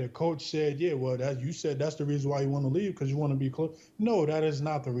yeah, the coach said, yeah, well, you said that's the reason why you want to leave because you want to be close. No, that is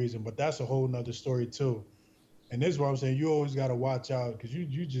not the reason, but that's a whole nother story too. And this is what I'm saying. You always got to watch out because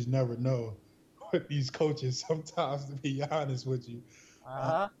you just never know what these coaches sometimes, to be honest with you. Uh Uh,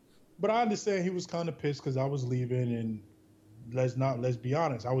 huh. but I understand he was kind of pissed because I was leaving, and let's be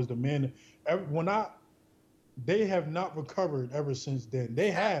honest, I was the man. When they have not recovered ever since then.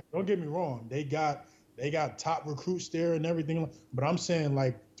 They have. Don't get me wrong. They got top recruits there and everything. But I'm saying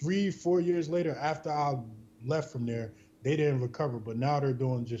like 3-4 years later, after I left from there, they didn't recover. But now they're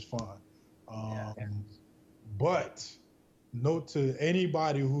doing just fine. Yeah. But note to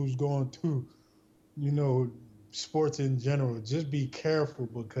anybody who's going to, you know, sports in general, just be careful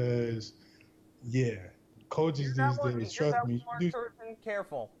because yeah, coaches these days, Here's trust that me, Mark Turgeon.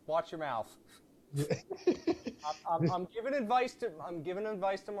 Careful. Watch your mouth. yeah. I'm giving advice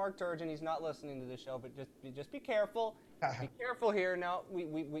to Mark Turgeon. He's not listening to this show, but just be careful. Be careful here. Now we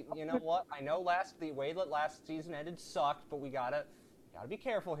you know what? I know the way that last season ended sucked, but we gotta be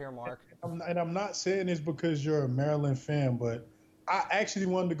careful here, Mark. And I'm not saying this because you're a Maryland fan, but I actually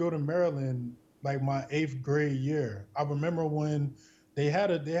wanted to go to Maryland like my eighth grade year. I remember when they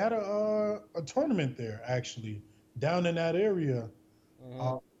had a tournament there actually down in that area.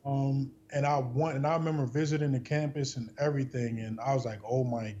 Hmm. And I remember visiting the campus and everything, and I was like, oh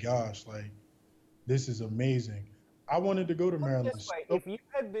my gosh, like this is amazing. I wanted to go to Put it Maryland. this way: if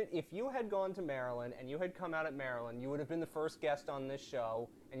you had gone to Maryland and you had come out at Maryland, you would have been the first guest on this show,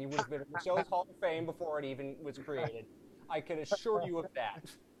 and you would have been in the show's Hall of Fame before it even was created. I can assure you of that.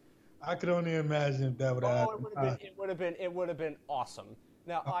 I could only imagine if that would have Oh, happened. it would have been awesome.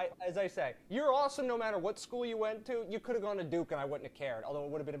 Now, as I say, you're awesome no matter what school you went to. You could have gone to Duke, and I wouldn't have cared. Although it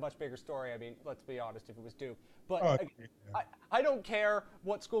would have been a much bigger story. I mean, let's be honest, if it was Duke. But Oh, again, yeah. I don't care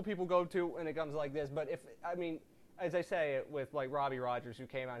what school people go to when it comes like this. But if I mean, as I say, with like Robbie Rogers, who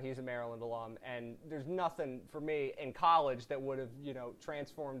came out, he's a Maryland alum, and there's nothing for me in college that would have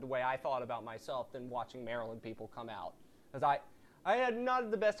transformed the way I thought about myself than watching Maryland people come out. Because I had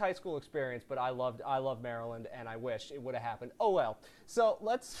not the best high school experience, but I loved Maryland, and I wish it would have happened. Oh well. So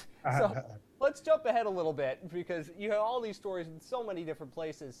let's jump ahead a little bit because you have all these stories in so many different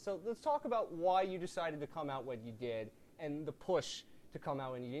places. So let's talk about why you decided to come out when you did, and the push to come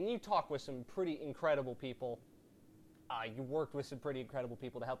out when you did. And you talked with some pretty incredible people. You worked with some pretty incredible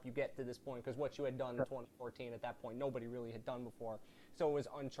people to help you get to this point because what you had done in 2014 at that point, nobody really had done before. So it was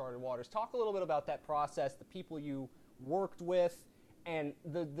uncharted waters. Talk a little bit about that process, the people you worked with, and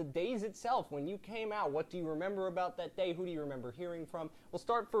the days itself when you came out. What do you remember about that day? Who do you remember hearing from? We'll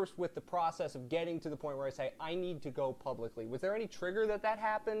start first with the process of getting to the point where I say I need to go publicly. Was there any trigger that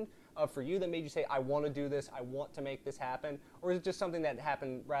happened for you that made you say I want to do this, I want to make this happen, or is it just something that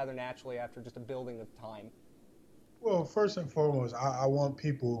happened rather naturally after just a building of time? Well, first and foremost, I want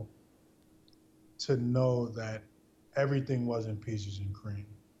people to know that everything wasn't peaches and cream.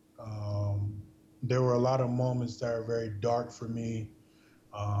 Um, there were a lot of moments that are very dark for me.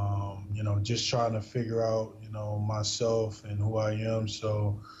 Just trying to figure out, myself and who I am.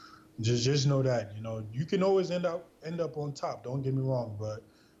 So just know that, you can always end up on top. Don't get me wrong, but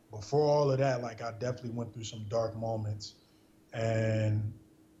before all of that, like I definitely went through some dark moments, and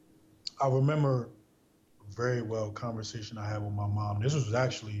I remember very well conversation I had with my mom. This was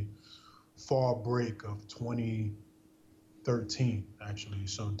actually fall break of 2013, actually.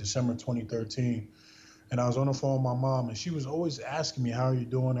 So December 2013. And I was on the phone with my mom, and she was always asking me, how are you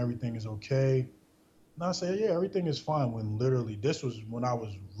doing? Everything is okay. And I said, yeah, everything is fine. When literally, this was when I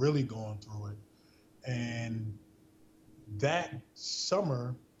was really going through it. And that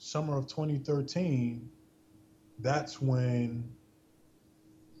summer of 2013, that's when,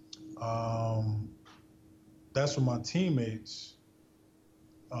 um, that's when my teammates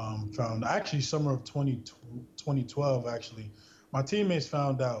found, actually summer of 2012, actually my teammates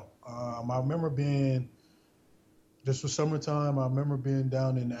found out. I remember being, this was summertime. I remember being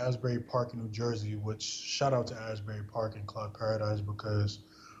down in Asbury Park in New Jersey, which shout out to Asbury Park and Club Paradise because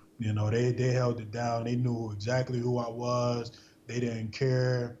they held it down. They knew exactly who I was. They didn't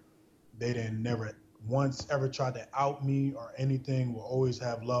care. They didn't never once ever tried to out me or anything. Will always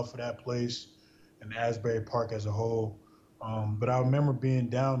have love for that place and Asbury Park as a whole. But I remember being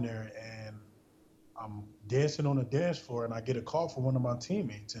down there and I'm dancing on the dance floor and I get a call from one of my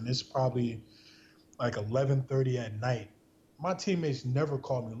teammates, and it's probably like 11:30 at night. My teammates never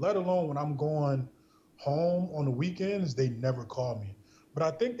call me, let alone when I'm going home on the weekends. They never call me, but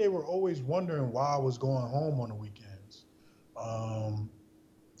I think they were always wondering why I was going home on the weekends.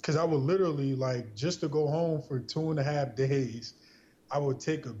 Because I would literally, like, just to go home for 2.5 days, I would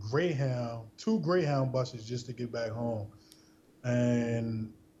take a Greyhound, two Greyhound buses just to get back home.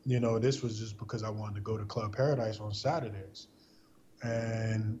 And this was just because I wanted to go to Club Paradise on Saturdays.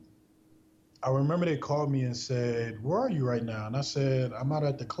 And I remember they called me and said, "Where are you right now?" And I said, "I'm out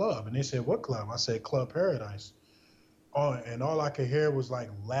at the club." And they said, "What club?" I said, "Club Paradise." Oh, and all I could hear was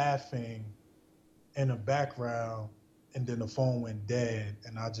like laughing in the background. And then the phone went dead.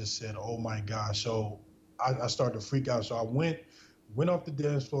 And I just said, "Oh my gosh." So I started to freak out. So I went off the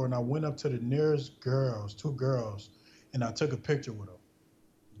dance floor and I went up to the nearest girls, two girls, and I took a picture with them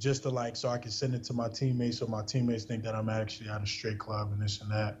just to, like, so I could send it to my teammates so my teammates think that I'm actually at a straight club and this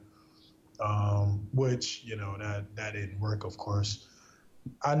and that. Which that didn't work, of course.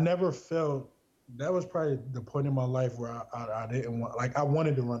 I never felt, that was probably the point in my life where I didn't want, like, I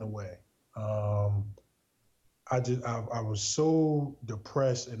wanted to run away. Um, I was so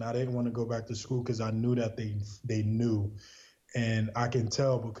depressed and I didn't want to go back to school because I knew that they knew, and I can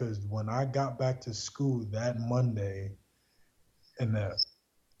tell because when I got back to school that Monday, and the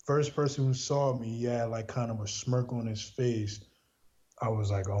first person who saw me, he had like kind of a smirk on his face. I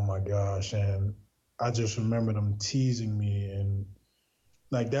was like, oh my gosh. And I just remember them teasing me, and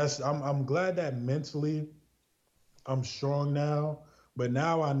like I'm glad that mentally I'm strong now, But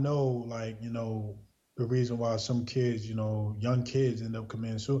now I know, like, the reason why some kids, young kids end up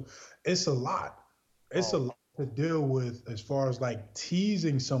committing suicide. It's a lot. It's a Oh, lot to deal with as far as like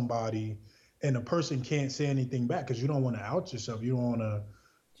teasing somebody and the person can't say anything back because you don't want to out yourself. You don't want to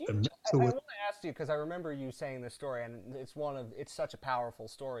do you? admit to I it. want to ask you because I remember you saying this story, and it's such a powerful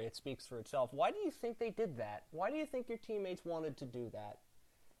story. It speaks for itself. Why do you think they did that? Why do you think your teammates wanted to do that?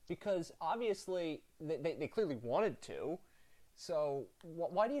 Because obviously they clearly wanted to. So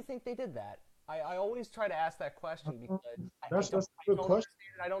why do you think they did that? I always try to ask that question because That's a I good don't question.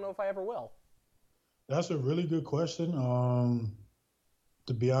 understand it. I don't know if I ever will. That's a really good question.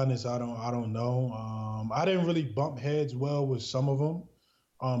 To be honest, I don't know. I didn't really bump heads well with some of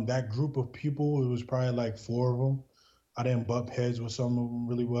them. That group of people, it was probably like four of them. I didn't bump heads with some of them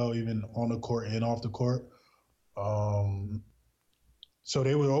really well, even on the court and off the court. Um, so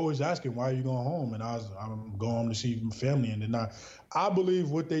they were always asking, "Why are you going home?" And I'm going home to see my family. And then I believe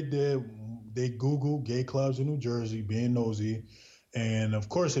what they did, they Googled gay clubs in New Jersey, being nosy. And of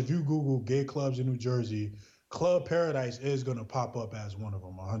course, if you Google gay clubs in New Jersey, Club Paradise is going to pop up as one of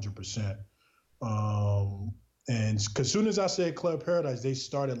them, 100%. Um, and as soon as I said Club Paradise, they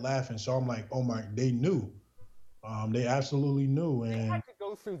started laughing. So I'm like, oh my, they knew. They absolutely knew. They had And to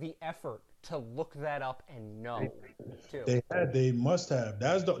go through the effort to look that up and know, too. they must have.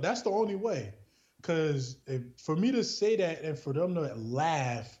 That's the only way. Because for me to say that and for them to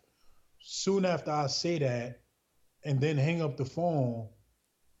laugh soon after I say that and then hang up the phone,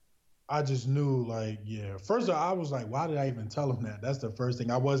 I just knew, like, yeah. First of all, I was like, why did I even tell him that? That's the first thing.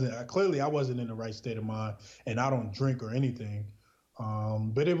 I wasn't in the right state of mind, and I don't drink or anything.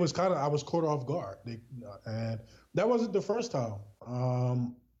 But it was I was caught off guard, and that wasn't the first time.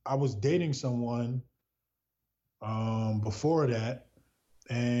 I was dating someone before that,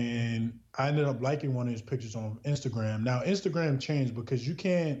 and I ended up liking one of his pictures on Instagram. Now Instagram changed because you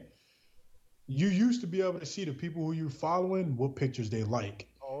can't. You used to be able to see the people who you following what pictures they like.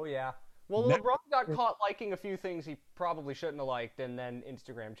 Oh yeah. Well, Now LeBron got caught liking a few things he probably shouldn't have liked, and then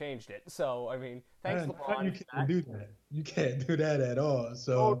Instagram changed it. So I mean, thanks now LeBron you for can't that. do that. You can't do that at all.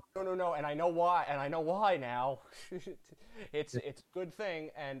 Oh So no, no, no, and I know why, and I know why now. It's a good thing,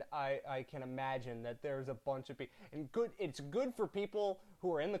 and I can imagine that there's a bunch of people, and good. It's good for people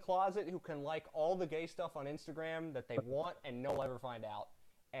who are in the closet who can like all the gay stuff on Instagram that they want, and no one will ever find out.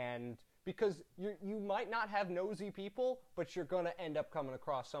 And because you might not have nosy people, but you're gonna end up coming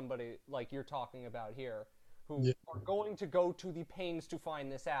across somebody like you're talking about here, who yeah, are going to go to the pains to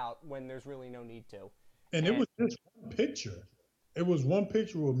find this out when there's really no need to. and it And was just one picture. It was one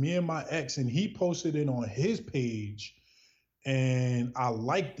picture with me and my ex, and he posted it on his page, and I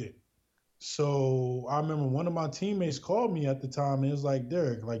liked it. So I remember one of my teammates called me at the time and was like,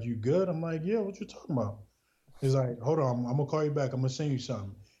 Derrick, like, you good? I'm like, yeah, what you talking about? He's like, hold on, I'm gonna call you back. I'm gonna send you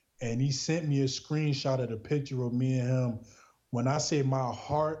something. And he sent me a screenshot of the picture of me and him. When I say my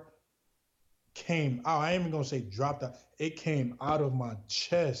heart came out, I ain't even gonna say dropped out, it came out of my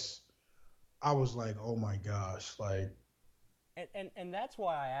chest. I was like, oh my gosh, like, and that's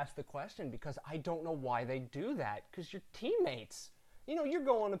why I asked the question because I don't know why they do that because you're teammates. You know, you're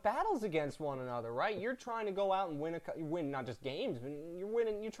going to battles against one another, right? You're trying to go out and win not just games, but you're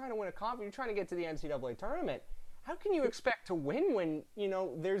winning. You're trying to win a conference. You're trying to get to the NCAA tournament. How can you expect to win when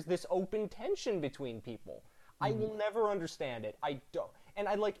there's this open tension between people? I will never understand it. I don't, and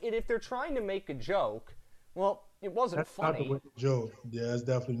I like it if they're trying to make a joke. Well, it wasn't that's not the funny. way to joke. Yeah, that's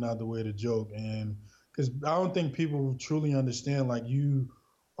definitely not the way to joke. And because I don't think people truly understand, like, you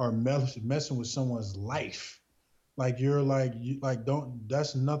are messing with someone's life. Like you're like you like don't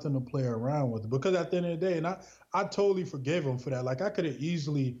that's nothing to play around with because at the end of the day, and I totally forgave him for that. Like I could have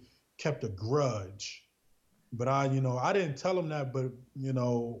easily kept a grudge, but I didn't tell him that, but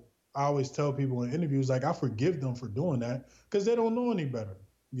I always tell people in interviews like I forgive them for doing that because they don't know any better,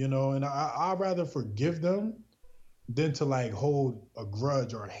 and I'd rather forgive them than to like hold a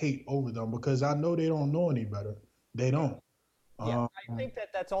grudge or hate over them because I know they don't know any better. They don't. Yeah, Um, I think that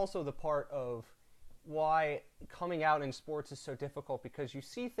that's also the part of why coming out in sports is so difficult because you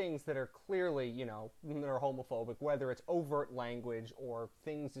see things that are clearly, that are homophobic, whether it's overt language or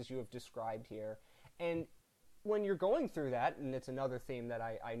things as you have described here. And when you're going through that, and it's another theme that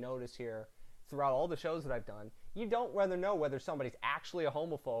I notice here throughout all the shows that I've done, you don't rather know whether somebody's actually a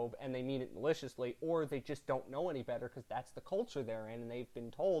homophobe and they mean it maliciously or they just don't know any better because that's the culture they're in and they've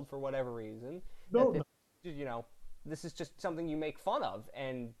been told for whatever reason that no, this is just something you make fun of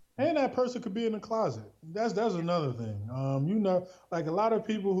and and that person could be in the closet. That's another thing. Like a lot of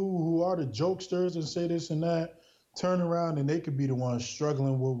people who are the jokesters and say this and that turn around and they could be the ones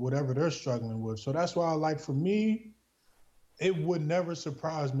struggling with whatever they're struggling with. So that's why, like for me, it would never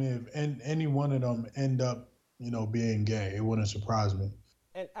surprise me if any one of them end up, being gay. It wouldn't surprise me.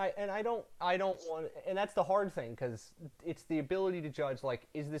 And I don't want, and that's the hard thing, because it's the ability to judge, like,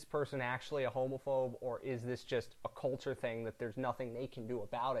 is this person actually a homophobe, or is this just a culture thing that there's nothing they can do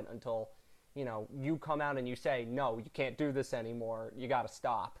about it until you come out and you say, no, you can't do this anymore, you got to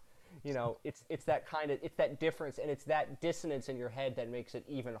stop. It's that kind of, it's that difference, and it's that dissonance in your head that makes it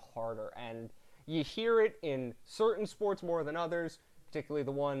even harder. And you hear it in certain sports more than others, particularly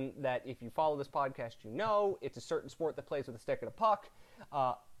the one that, if you follow this podcast, it's a certain sport that plays with a stick and a puck.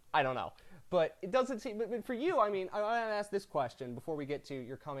 uh, I don't know, but it doesn't seem. But for you, I mean, I want to ask this question before we get to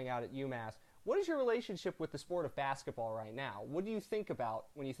your coming out at UMass. What is your relationship with the sport of basketball right now? What do you think about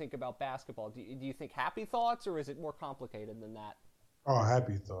when you think about basketball? Do you think happy thoughts, or is it more complicated than that? Oh,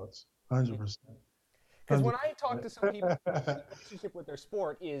 happy thoughts, 100%, Because hundred when I talk to some people, percent. the relationship with their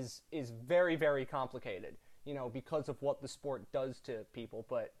sport is very, very complicated. Because of what the sport does to people.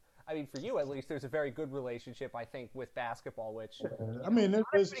 But I mean, for you at least, there's a very good relationship, I think, with basketball, which I mean, not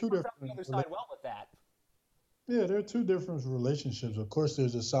there's everybody two comes out the different. other side well with that. Yeah, there are two different relationships. Of course,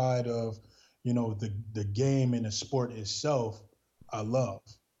 there's a side of, the game and the sport itself. I love,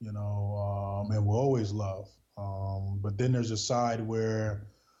 and will always love. But then there's a side where,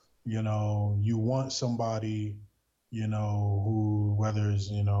 you want somebody, who, whether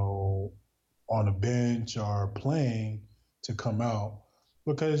it's, on a bench or playing, to come out,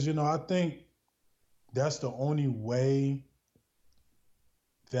 because I think that's the only way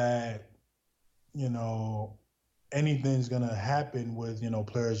that, you know anything's gonna happen with,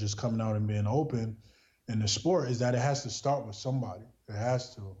 players just coming out and being open in the sport, is that it has to start with somebody. It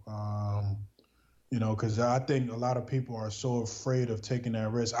has to. Because I think a lot of people are so afraid of taking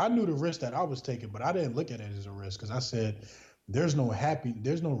that risk. I knew the risk that I was taking, but I didn't look at it as a risk, because I said, there's no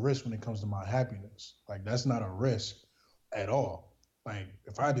risk when it comes to my happiness. Like, that's not a risk at all. Like,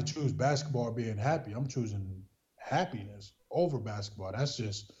 if I had to choose basketball or being happy, I'm choosing happiness over basketball. That's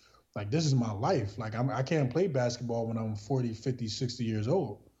just, like, this is my life. Like, I can't play basketball when I'm 40, 50, 60 years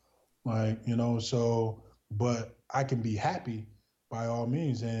old. Like, so, but I can be happy by all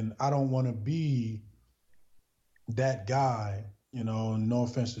means. And I don't want to be that guy, no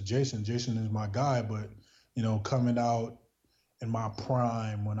offense to Jason. Jason is my guy, but, coming out in my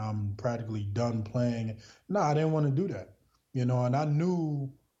prime when I'm practically done playing. No, I didn't want to do that. And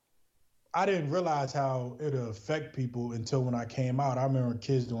I didn't realize how it'll affect people until when I came out. I remember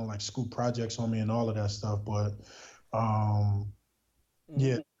kids doing like school projects on me and all of that stuff. But um,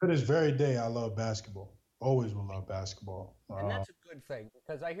 yeah, Hmm. to this very day, I love basketball. Always will love basketball. And that's a good thing,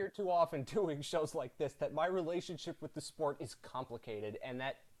 because I hear too often doing shows like this that my relationship with the sport is complicated, and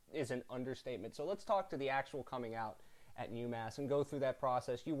that is an understatement. So let's talk to the actual coming out at UMass and go through that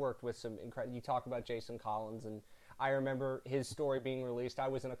process. You worked with some incredible. You talk about Jason Collins, and I remember his story being released. I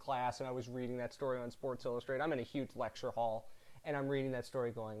was in a class and I was reading that story on Sports Illustrated. I'm in a huge lecture hall, and I'm reading that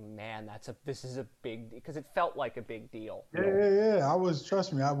story, going, "Man, this is a big," because it felt like a big deal. Yeah, yeah, yeah. I was,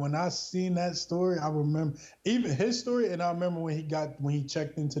 trust me. When I seen that story, I remember even his story, and I remember when he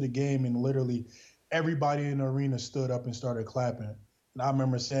checked into the game, and literally everybody in the arena stood up and started clapping. And I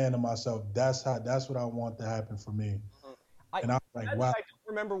remember saying to myself, that's what I want to happen for me. Mhm. I And I was like, Sadly, wow. I don't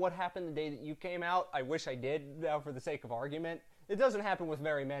remember what happened the day that you came out. I wish I did, now for the sake of argument. It doesn't happen with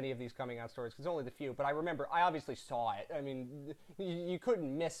very many of these coming out stories, because only the few. But I remember, I obviously saw it. I mean, you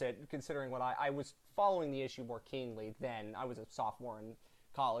couldn't miss it, considering what I was following the issue more keenly then. I was a sophomore in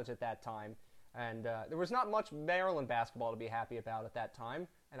college at that time, and there was not much Maryland basketball to be happy about at that time.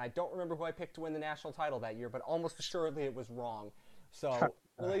 And I don't remember who I picked to win the national title that year, but almost assuredly it was wrong. So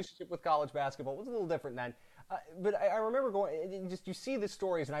relationship with college basketball was a little different then. But I remember going, just you see the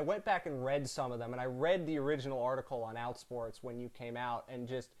stories, and I went back and read some of them, and I read the original article on Outsports when you came out, and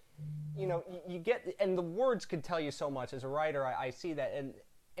just, you get, and the words could tell you so much. As a writer, I see that,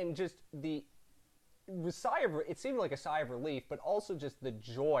 and just it seemed like a sigh of relief, but also just the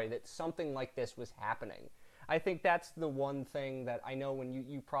joy that something like this was happening. I think that's the one thing that I know when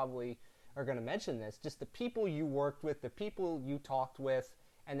you probably are going to mention this, just the people you worked with, the people you talked with,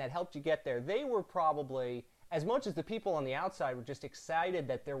 and that helped you get there. They were probably, as much as the people on the outside were just excited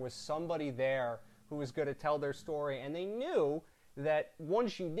that there was somebody there who was going to tell their story, and they knew that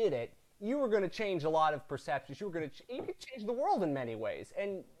once you did it, you were going to change a lot of perceptions. You could change the world in many ways,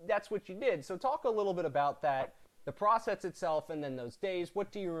 and that's what you did. So talk a little bit about that, the process itself, and then those days.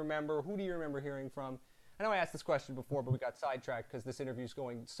 What do you remember? Who do you remember hearing from? I know I asked this question before, but we got sidetracked because this interview is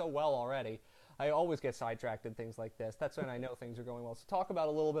going so well already. I always get sidetracked in things like this. That's when I know things are going well. So talk about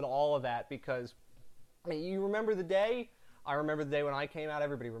a little bit of all of that, because I mean, you remember the day. I remember the day when I came out.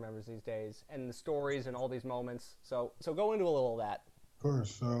 Everybody remembers these days and the stories and all these moments. So go into a little of that. Of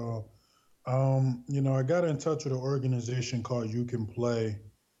course. So, I got in touch with an organization called You Can Play.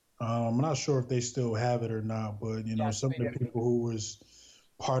 I'm not sure if they still have it or not, but Yes, some they of the do. people who was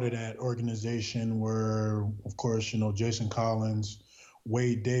part of that organization were, of course, Jason Collins,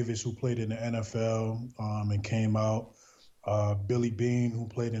 Wade Davis, who played in the NFL and came out, Billy Bean, who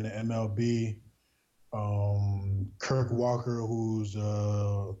played in the MLB, Kirk Walker, who's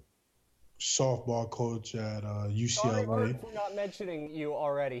a softball coach at Sorry, UCLA. Kirk, for not mentioning you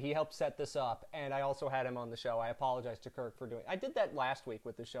already. He helped set this up, and I also had him on the show. I apologize to Kirk for doing. I did that last week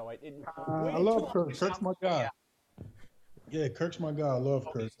with the show. I Way too love long to Kirk. Kirk's stop. my Yeah. guy. Yeah, Kirk's my guy. I love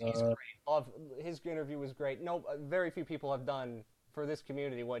Oh, Kirk. he's great. Love his interview was great. No, very few people have done for this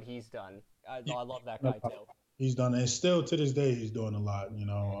community what he's done. I love that guy too. He's done, and still to this day, he's doing a lot.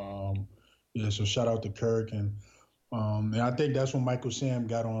 Yeah. So shout out to Kirk, and I think that's when Michael Sam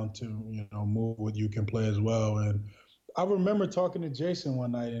got on to move with You Can Play as well. And I remember talking to Jason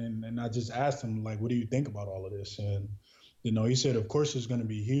one night, and I just asked him like, "What do you think about all of this?" And he said, "Of course, it's going to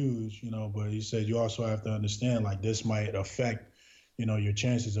be huge, but he said you also have to understand like this might affect, your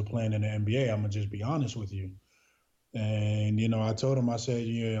chances of playing in the NBA. I'm gonna just be honest with you." And I told him, I said,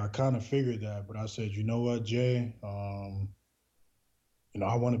 yeah, I kind of figured that, but I said, you know what, Jay, I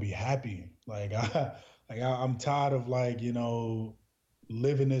want to be happy. Like I'm tired of like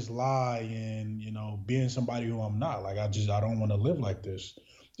living this lie and being somebody who I'm not. Like I don't want to live like this.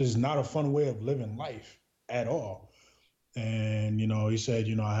 This is not a fun way of living life at all. And he said,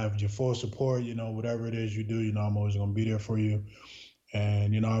 I have your full support. Whatever it is you do, I'm always gonna be there for you.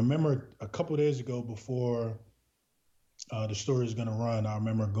 And I remember a couple of days ago before the story is going to run. I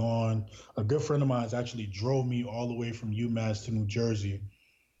remember going, a good friend of mine actually drove me all the way from UMass to New Jersey.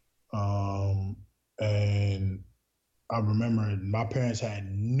 Um, and I remember my parents had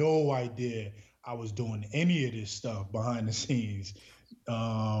no idea I was doing any of this stuff behind the scenes.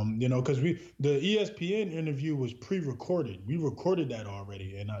 Because the ESPN interview was pre-recorded. We recorded that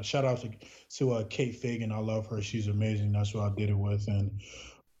already. And shout out to Kate Fagan. I love her. She's amazing. That's what I did it with. And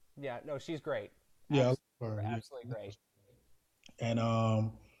Yeah, no, she's great. yeah, I love Absolutely, her. absolutely Yeah. great. And I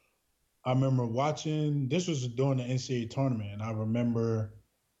remember watching. This was during the NCAA tournament, and I remember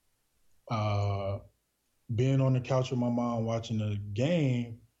uh, being on the couch with my mom watching the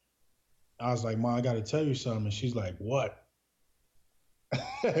game. I was like, "Mom, I got to tell you something." And she's like, "What?"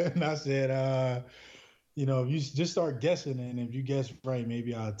 And I said, if you just start guessing, and if you guess right,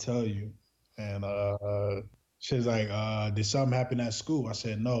 maybe I'll tell you." And she's like, "Did something happen at school?" I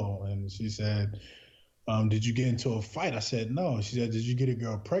said, "No." And she said, did you get into a fight? I said, no. She said, did you get a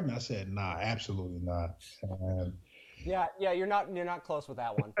girl pregnant? I said, nah, absolutely not. And Yeah, yeah, you're not close with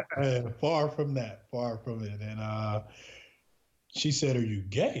that one. far from that, far from it. And she said, are you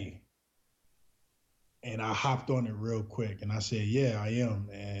gay? And I hopped on it real quick and I said, yeah, I am.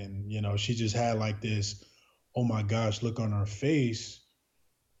 And, she just had like this, oh my gosh, look on her face.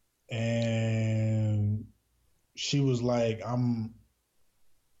 And she was like,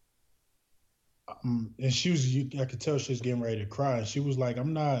 and I could tell she was getting ready to cry. And she was like,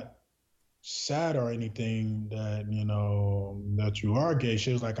 I'm not sad or anything that that you are gay.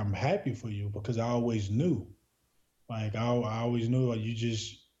 She was like, I'm happy for you because I always knew. Like I always knew like you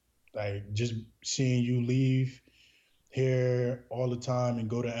just seeing you leave here all the time and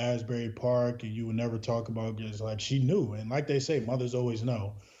go to Asbury Park and you would never talk about this. Like she knew. And like they say, mothers always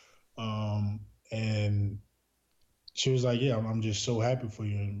know. And she was like, yeah, I'm just so happy for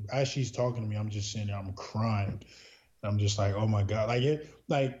you. And as she's talking to me, I'm just sitting there, I'm crying. I'm just like, oh my God.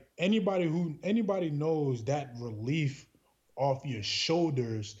 Like anybody knows that relief off your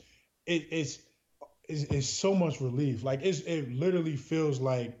shoulders, it's so much relief. Like it literally feels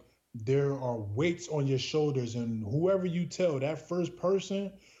like there are weights on your shoulders, and whoever you tell, that first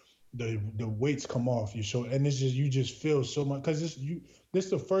person, the weights come off your shoulder. And it's just you just feel so much because this is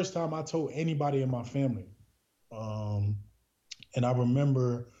the first time I told anybody in my family. Um and I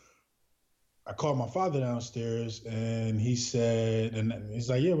remember I called my father downstairs and he said, and he's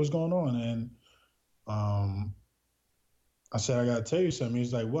like, yeah, what's going on? And um, I said, I got to tell you something.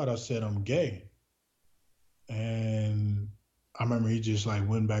 He's like, what? I said, I'm gay. And I remember he just like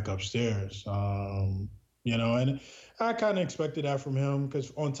went back upstairs. And I kind of expected that from him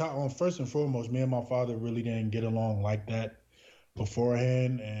because on first and foremost, me and my father really didn't get along like that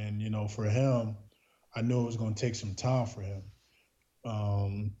beforehand. And, for him, I knew it was going to take some time for him.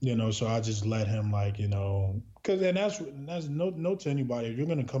 So I just let him like, because and that's no to anybody. If you're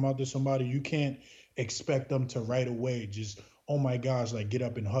gonna come out to somebody, you can't expect them to right away just, oh my gosh, like get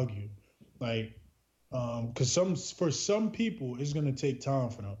up and hug you. Like Because for some people, it's gonna take time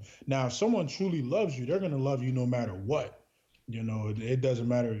for them. Now, if someone truly loves you, they're gonna love you no matter what. It doesn't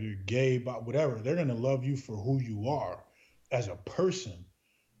matter if you're gay, but whatever. They're gonna love you for who you are as a person.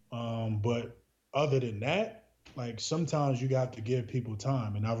 But other than that, like sometimes you got to give people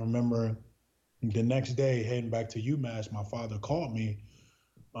time. And I remember the next day heading back to UMass, my father called me.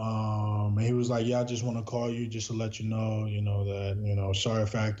 And he was like, "Yeah, I just want to call you just to let that, sorry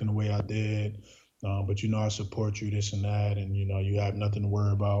for acting the way I did. But I support you, this and that, and you have nothing to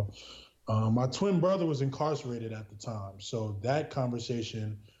worry about." My twin brother was incarcerated at the time, so that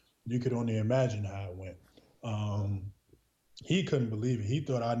conversation, you could only imagine how it went. Um, he couldn't believe it. He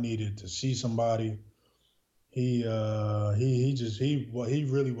thought I needed to see somebody. He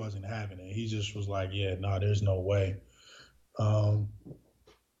really wasn't having it. He just was like, "Yeah, no, there's no way." Um,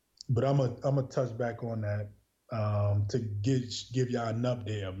 but I'm gonna touch back on that to give y'all an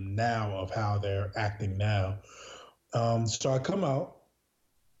update of now of how they're acting now. So I come out.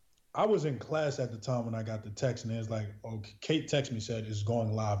 I was in class at the time when I got the text, and it was like, "Oh, Kate texted me said it's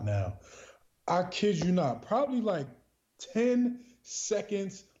going live now." I kid you not, probably like 10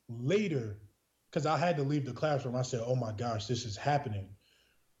 seconds later, because I had to leave the classroom. I said, "Oh my gosh, this is happening."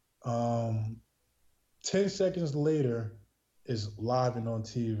 Um, 10 seconds later, is live and on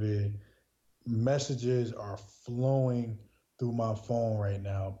TV. Messages are flowing through my phone right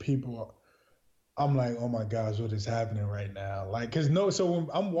now. I'm like, oh my gosh, what is happening right now? Like, cause no, so when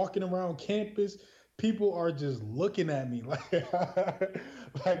I'm walking around campus, people are just looking at me like,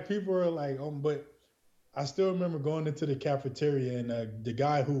 like people are like, but I still remember going into the cafeteria and the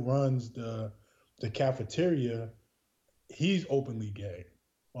guy who runs the cafeteria, he's openly gay.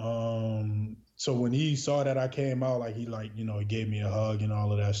 So when he saw that I came out, like he gave me a hug and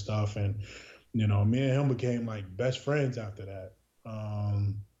all of that stuff, and me and him became like best friends after that.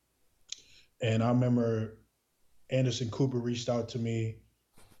 And I remember Anderson Cooper reached out to me,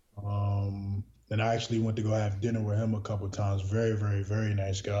 and I actually went to go have dinner with him a couple of times. Very, very, very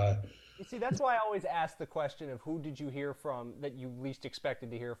nice guy. You see, that's why I always ask the question of who did you hear from that you least expected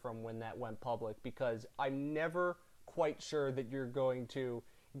to hear from when that went public, because I'm never quite sure that you're going to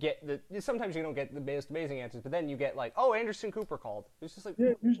get the. Sometimes you don't get the most amazing answers, but then you get like, oh, Anderson Cooper called. It's just like,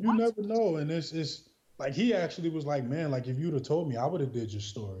 Yeah, you what? never know, and it's like he actually was like, man, like if you'd have told me, I would have did your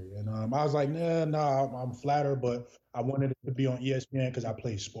story, and I was like, nah, I'm flattered, but I wanted it to be on ESPN because I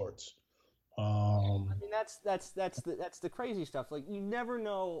play sports. I Um, mean, that's the crazy stuff. Like, you never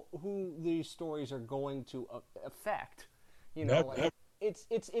know who these stories are going to affect. Like never,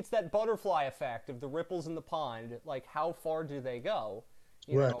 it's that butterfly effect of the ripples in the pond. Like, how far do they go?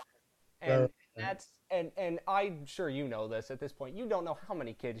 You right, know, right, and right. and I'm sure you know this at this point. You don't know how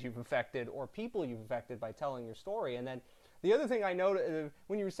many kids you've affected or people you've affected by telling your story. And then the other thing I noticed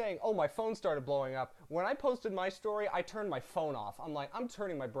when you were saying, "Oh, my phone started blowing up," when I posted my story, I turned my phone off. I'm like, I'm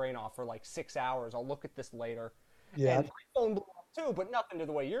turning my brain off for like 6 hours. I'll look at this later, Yeah, and my phone blew up too, but nothing to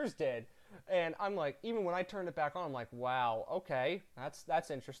the way yours did. And I'm like, even when I turned it back on, I'm like, wow, okay,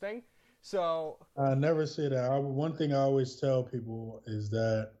 that's interesting. So I never say that. One thing I always tell people is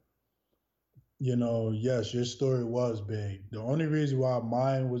that yes, your story was big. The only reason why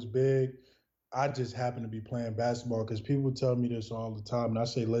mine was big, I just happened to be playing basketball because people tell me this all the time. And I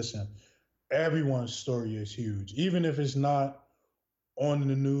say, listen, everyone's story is huge. Even if it's not on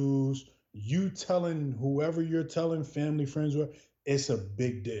the news, you telling whoever you're telling, family, friends, it's a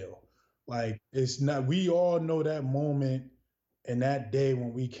big deal. Like, it's not, we all know that moment and that day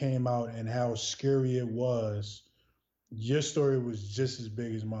when we came out and how scary it was. Your story was just as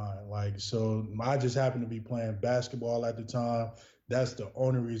big as mine. Like, so I just happened to be playing basketball at the time. That's the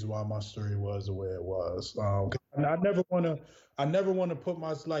only reason why my story was the way it was. I never want to put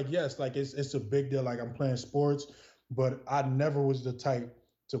my like, yes, like it's a big deal. Like I'm playing sports, but I never was the type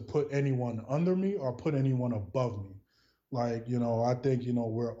to put anyone under me or put anyone above me. Like, I think,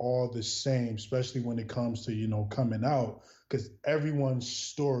 we're all the same, especially when it comes to, coming out, because everyone's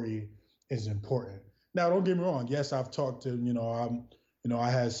story is important. Now, don't get me wrong. Yes, I've talked to, I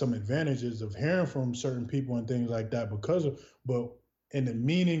had some advantages of hearing from certain people and things like that but in the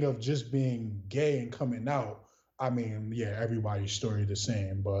meaning of just being gay and coming out, I mean, yeah, everybody's story the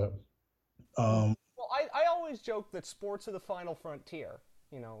same, but um, well, I always joke that sports are the final frontier,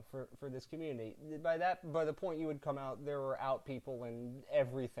 for this community. By the point you would come out, there were out people and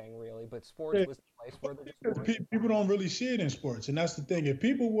everything really, but sports yeah, was the place where there just because weren't. people don't really see it in sports, and that's the thing. If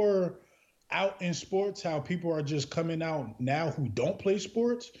people were out in sports, how people are just coming out now who don't play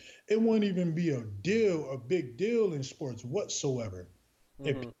sports, it wouldn't even be a big deal in sports whatsoever.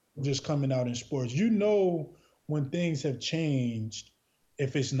 If Hmm. people are just coming out in sports, when things have changed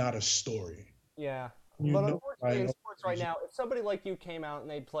if it's not a story. Yeah. You But know, unfortunately, like in sports right now, if somebody like you came out and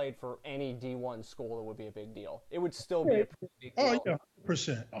they played for any D1 school, it would be a big deal. It would still be yeah, a pretty big oh deal. yeah,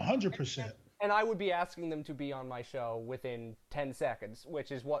 100%, 100%. And I would be asking them to be on my show within 10 seconds,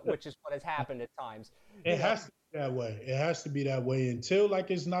 which is what has happened at times. It You know, has to be that way. It has to be that way until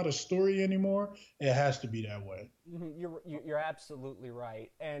like it's not a story anymore. It has to be that way. you're absolutely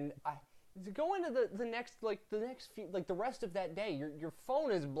right. And I to go into the next few the rest of that day, your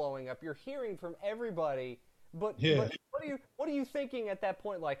phone is blowing up. You're hearing from everybody. But Yeah. what are you thinking at that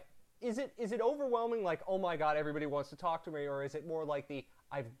point? Like, is it overwhelming? Like, oh my God, everybody wants to talk to me, or is it more like the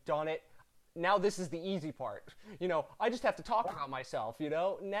I've done it. Now this is the easy part. I just have to talk about myself.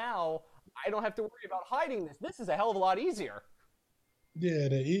 Now I don't have to worry about hiding this. This is a hell of a lot easier. Yeah,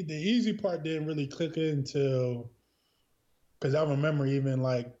 the easy part didn't really click in until because I remember even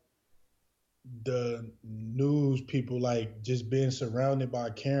like the news people like just being surrounded by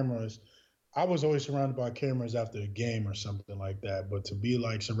cameras. I was always surrounded by cameras after a game or something like that, but to be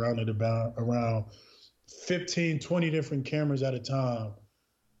like surrounded about around 15, 20 different cameras at a time,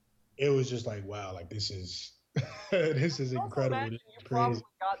 it was just like wow, like this is this is Also incredible. imagine This you is probably crazy.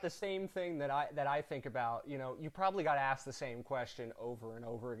 got the same thing that I think about. You probably got asked the same question over and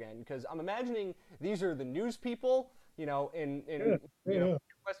over again because I'm imagining these are the news people, in Yeah, yeah.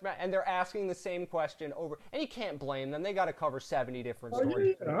 West and they're asking the same question over, and you can't blame them. They got to cover 70 different Oh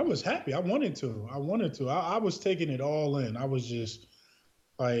stories. yeah, yeah. I was happy. I wanted to. I wanted to. I was taking it all in. I was just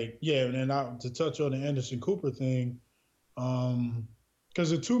like, yeah. And then to touch on the Anderson Cooper thing, because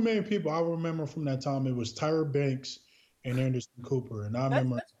the two main people I remember from that time it was Tyra Banks and Anderson Cooper, and I That's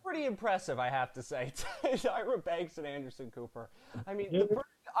remember, that's pretty impressive, I have to say. Tyra Banks and Anderson Cooper. I mean, yeah,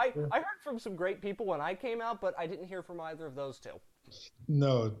 yeah. I heard from some great people when I came out, but I didn't hear from either of those two.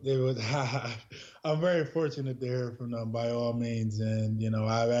 No, it was. I'm very fortunate to hear from them by all means, and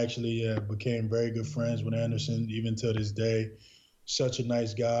I've actually became very good friends with Anderson even to this day. Such a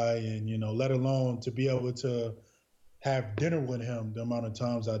nice guy, and let alone to be able to have dinner with him the amount of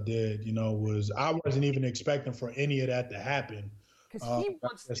times I did, was I wasn't even expecting for any of that to happen. Because he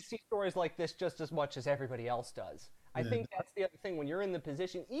wants to That's, see stories like this just as much as everybody else does. I yeah, think that's the other thing. When you're in the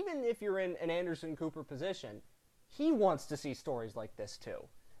position, even if you're in an Anderson Cooper position, he wants to see stories like this too,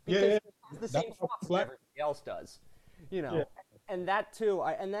 because yeah, he has the that's same why thoughts I'm that glad. everybody else does. You Yeah, know, and that too,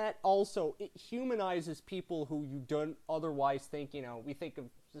 and that also it humanizes people who you don't otherwise think. We think of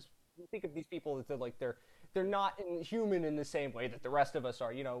these people as they're not human in the same way that the rest of us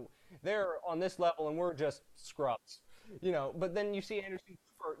are. They're on this level and we're just scrubs. But then you see Anderson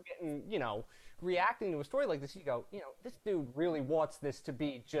Cooper getting, reacting to a story like this. You go, this dude really wants this to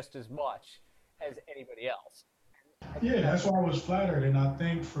be just as much as anybody else. I think yeah, that that's why I was flattered, and I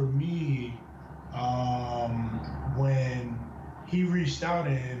think for me, when he reached out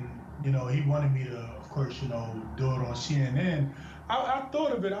and he wanted me to, of course, do it on CNN. I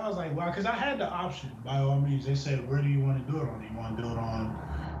thought of it. I was like, wow, because I had the option. By all means, they said, where do you want to do it on? Do you want to do it on,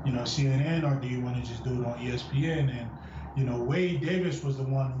 CNN, or do you want to just do it on ESPN? And Wade Davis was the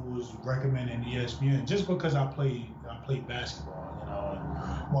one who was recommending ESPN just because I played basketball,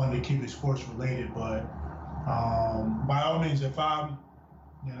 and wanted to keep it sports related. But by all means, if I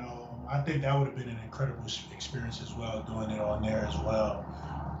think that would have been an incredible experience as well, doing it on there as well.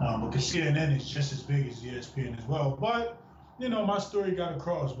 Because CNN is just as big as ESPN as well. But, my story got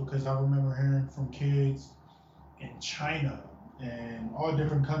across because I remember hearing from kids in China and all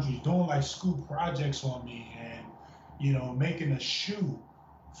different countries doing like school projects on me and, making a shoe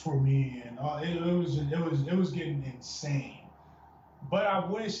for me. And it was getting insane. But I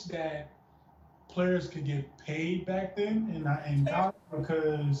wish that players could get paid back then in college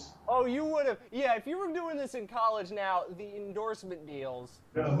because Oh, you would have. Yeah, if you were doing this in college now, the endorsement deals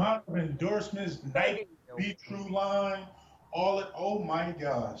the amount of endorsements, Nike, begging you. Be True line, all it. Oh my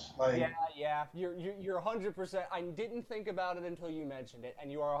gosh! Yeah, Like, yeah, you're 100%. I didn't think about it until you mentioned it,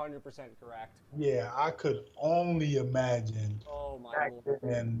 and you are 100% correct. yeah, I could only imagine Oh my back lord.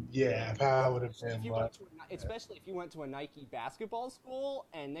 then. Yeah, how it would have Especially if been, you but went to especially if you went to a Nike basketball school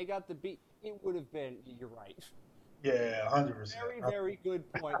and they got the beat, it would have been. You're right. yeah, 100%. Very, very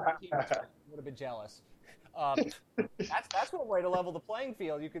good point. My team would have been jealous. Um, that's one way to level the playing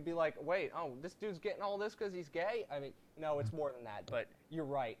field. You could be like, wait, oh, this dude's getting all this because he's gay. I mean, no, it's more than that. But you're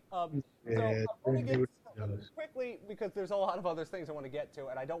right. So Yeah, I want to they get would be jealous. quickly because there's a lot of other things I want to get to,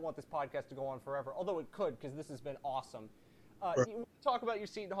 and I don't want this podcast to go on forever. Although it could because this has been awesome. Right. You talk about your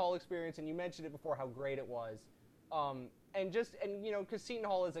Seton Hall experience, and you mentioned it before how great it was. Because Seton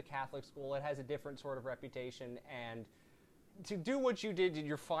Hall is a Catholic school, it has a different sort of reputation, and to do what you did in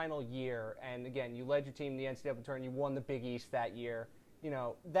your final year, and again, you led your team to the NCAA tournament, you won the Big East that year.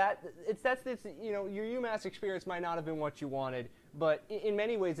 Your UMass experience might not have been what you wanted, but in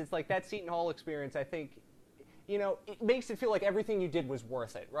many ways, it's like that Seton Hall experience. I think, it makes it feel like everything you did was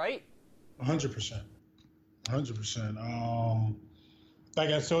worth it, right? 100%. 100%. Like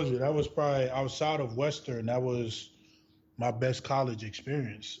I told you, that was probably outside of Western. That was my best college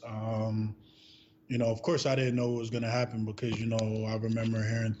experience. Of course, I didn't know what was going to happen because, I remember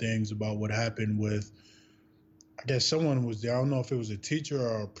hearing things about what happened with, I guess someone was there. I don't know if it was a teacher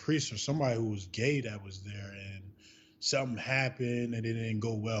or a priest or somebody who was gay that was there, and something happened and it didn't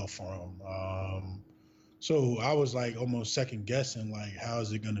go well for him. So I was like almost second guessing, like, how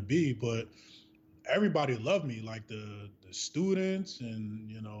is it going to be? But everybody loved me, like the students and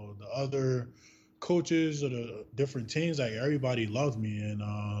the other coaches of the different teams. Like everybody loved me, and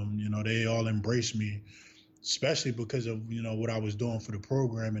they all embraced me, especially because of what I was doing for the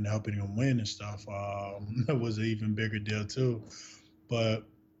program and helping them win and stuff. It was an even bigger deal too. But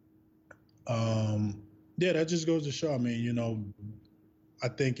yeah, that just goes to show. I mean, I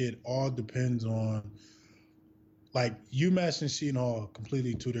think it all depends on, like, UMass and Seton Hall,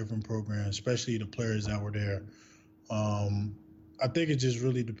 completely two different programs, especially the players that were there. Um, I think it just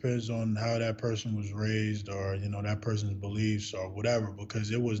really depends on how that person was raised, or that person's beliefs or whatever,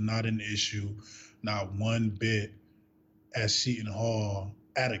 because it was not an issue, not one bit, at Seton Hall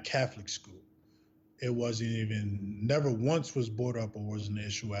at a Catholic school. It wasn't even, never once was brought up or was an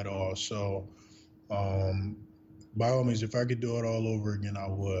issue at all. So, um, by all means, if I could do it all over again, I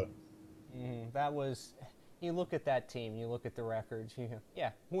would. That was. You look at that team. You look at the records. Yeah,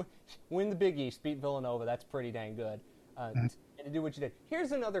 win the Big East, beat Villanova. That's pretty dang good. And to do what you did.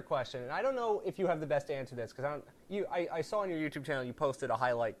 Here's another question, and I don't know if you have the best answer to this because I saw on your YouTube channel you posted a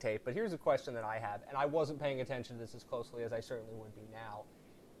highlight tape. But here's a question that I have, and I wasn't paying attention to this as closely as I certainly would be now,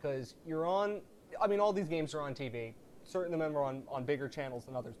 because you're on. I mean, all these games are on TV. Certain of them are on bigger channels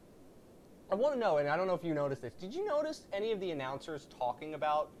than others. I want to know, and I don't know if you noticed this. Did you notice any of the announcers talking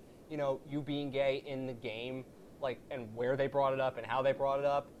about, you being gay in the game, like, and where they brought it up and how they brought it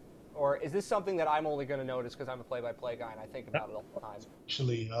up? Or is this something that I'm only going to notice because I'm a play-by-play guy and I think about it all the time?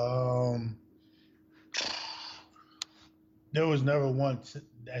 Actually, there was never once,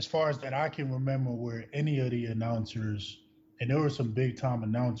 as far as that I can remember, where any of the announcers, and there were some big time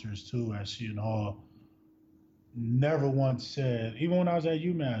announcers too at Seton Hall, never once said, even when I was at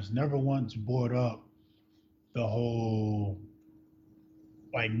UMass, never once brought up the whole,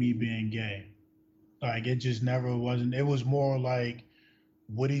 like, me being gay. Like, it just never wasn't. It was more like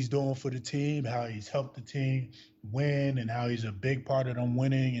what he's doing for the team, how he's helped the team win, and how he's a big part of them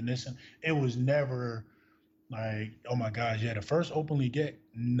winning. And this, it was never like, oh my gosh, yeah, the first openly gay.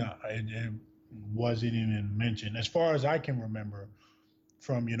 No, it wasn't even mentioned. As far as I can remember,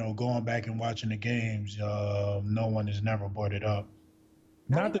 from going back and watching the games, no one has never brought it up.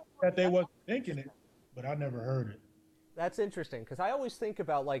 Not that they wasn't thinking it, but I never heard it. That's interesting because I always think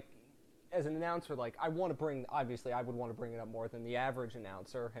about, like, as an announcer, like, I want to bring, obviously I would want to bring it up more than the average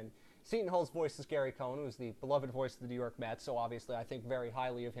announcer. And Seton Hall's voice is Gary Cohn, who's the beloved voice of the New York Mets, so obviously I think very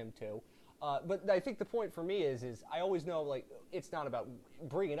highly of him too. But I think the point for me is I always know, like, it's not about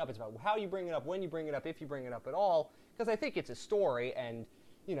bringing it up, it's about how you bring it up, when you bring it up, if you bring it up at all, because I think it's a story, and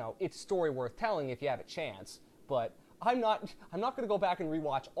it's a story worth telling if you have a chance. But I'm not going to go back and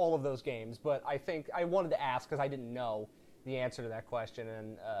rewatch all of those games, but I think I wanted to ask because I didn't know the answer to that question,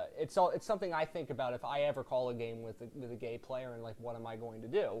 and it's something I think about if I ever call a game with a gay player, and, like, what am I going to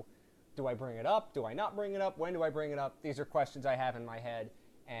do? Do I bring it up? Do I not bring it up? When do I bring it up? These are questions I have in my head.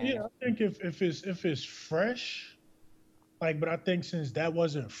 And Yeah, I think if it's fresh, like, but I think since that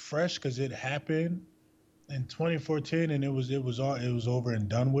wasn't fresh because it happened in 2014 and it was over and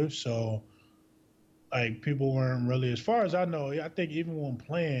done with, so, like, people weren't really, as far as I know, I think even when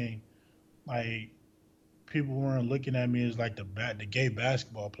playing, like, people weren't looking at me as like the gay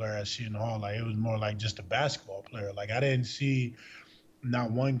basketball player at Seton Hall. Like, it was more like just a basketball player. Like, I didn't see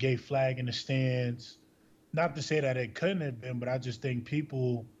not one gay flag in the stands. Not to say that it couldn't have been, but I just think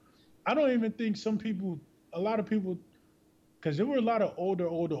people. I don't even think some people, a lot of people, because there were a lot of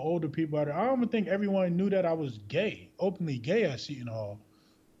older people out there. I don't even think everyone knew that I was gay, openly gay at Seton Hall.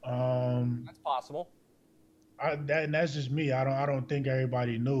 Um, that's possible. and that's just me. I don't think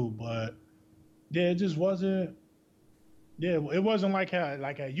everybody knew, but yeah, it just wasn't. Yeah, it wasn't like how,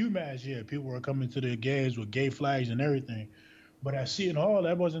 like at UMass, yeah, people were coming to the games with gay flags and everything. But at Seton Hall,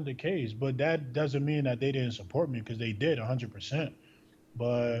 that wasn't the case. But that doesn't mean that they didn't support me, because they did 100%.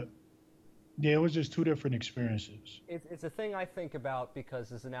 But yeah, it was just two different experiences. It's a thing I think about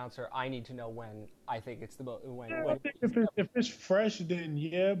because as an announcer, I need to know when I think it's the when Yeah, I when think if it's fresh, then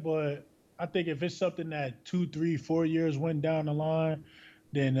yeah. But I think if it's something that 2, 3, 4 years went down the line,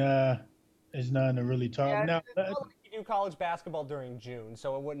 then it's nothing to really talk. Yeah, Now, it's not like you do college basketball during June,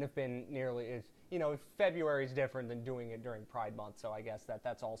 so it wouldn't have been nearly as February is different than doing it during Pride Month, so I guess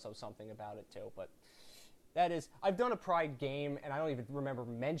that's also something about it too. But that is, I've done a Pride game, and I don't even remember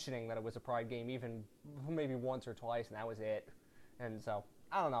mentioning that it was a Pride game, even maybe once or twice, and that was it. And so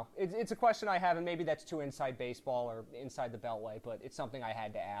I don't know. It's a question I have, and maybe that's too inside baseball or inside the Beltway, but it's something I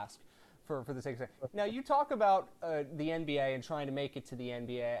had to ask for the sake of it. Now, you talk about the NBA and trying to make it to the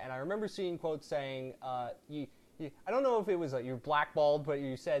NBA, and I remember seeing quotes saying, I don't know if it was you're blackballed, but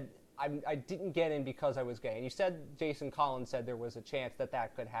you said, I didn't get in because I was gay. And you said Jason Collins said there was a chance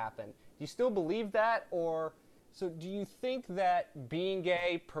that could happen. Do you still believe that? Or so do you think that being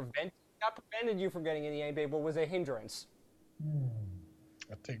gay not prevented you from getting in the NBA, but was a hindrance?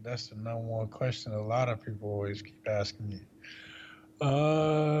 I think that's the number one question a lot of people always keep asking me.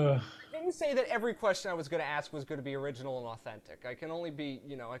 Uh, I didn't say that every question I was going to ask was going to be original and authentic. I can only be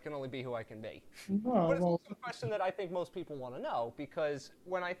who I can be. no, But it's well, also a question that I think most people want to know because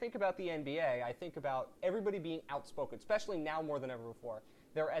when I think about the NBA, I think about everybody being outspoken, especially now more than ever before.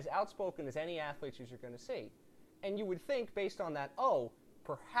 They're as outspoken as any athletes you're going to see. And you would think, based on that,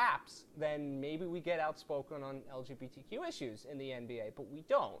 perhaps then maybe we get outspoken on LGBTQ issues in the NBA, but we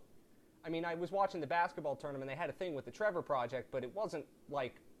don't. I mean, I was watching the basketball tournament. They had a thing with the Trevor Project, but it wasn't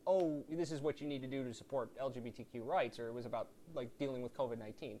like, oh, this is what you need to do to support LGBTQ rights, or it was about like dealing with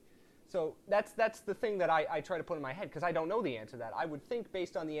COVID-19. So that's the thing that I try to put in my head because I don't know the answer to that. I would think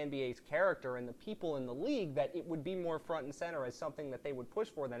based on the NBA's character and the people in the league that it would be more front and center as something that they would push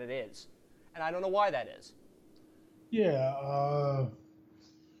for than it is. And I don't know why that is. yeah.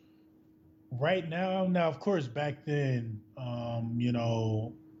 Right now, of course, back then,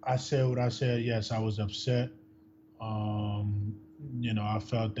 I said what I said. Yes, I was upset. Um, I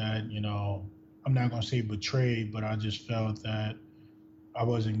felt that, I'm not gonna say betrayed, but I just felt that I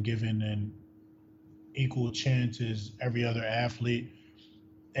wasn't given an equal chance as every other athlete.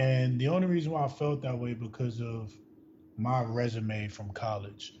 And the only reason why I felt that way because of my resume from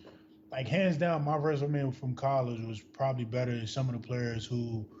college. Like hands down, my resume from college was probably better than some of the players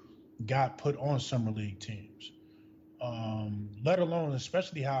who got put on summer league teams. Let alone,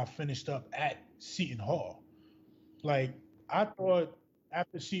 especially how I finished up at Seton Hall. Like I thought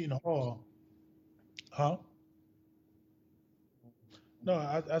after Seton Hall, huh? No,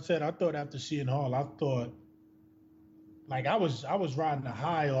 I said I thought after Seton Hall, I thought like I was riding a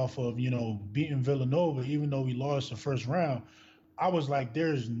high off of beating Villanova, even though we lost the first round. I was like,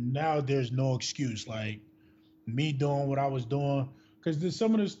 there's no excuse. Like me doing what I was doing because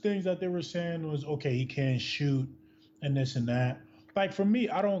some of those things that they were saying was okay, he can't shoot and this and that. Like for me,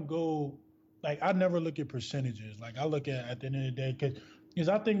 I don't go like I never look at percentages. Like I look at the end of the day because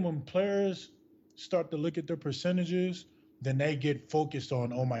I think when players start to look at their percentages, then they get focused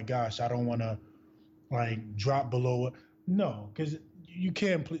on oh my gosh, I don't want to like drop below it. No, because you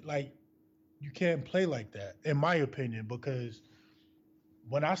can't play you can't play like that in my opinion because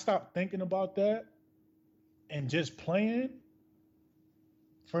when I stop thinking about that and just playing,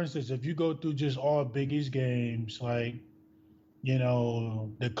 for instance, if you go through just all Big East games, like,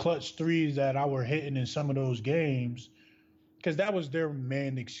 the clutch threes that I were hitting in some of those games, because that was their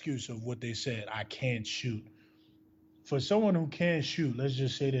main excuse of what they said, I can't shoot. For someone who can't shoot, let's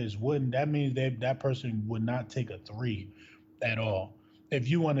just say this, wouldn't that means that person would not take a three at all. If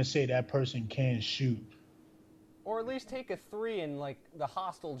you want to say that person can't shoot. Or at least take a three in like the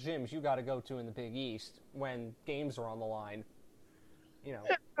hostile gyms you got to go to in the Big East when games are on the line. You know,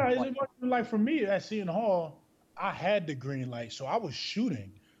 like Like for me at Seton Hall, I had the green light, so I was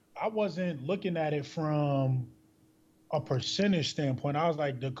shooting. I wasn't looking at it from a percentage standpoint. I was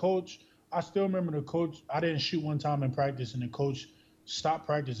like, the coach, I still remember the coach. I didn't shoot one time in practice, and the coach stopped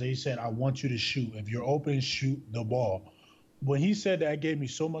practice. And he said, I want you to shoot. If you're open, shoot the ball. When he said that, it gave me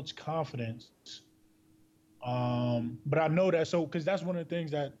so much confidence. But I know that so because that's one of the things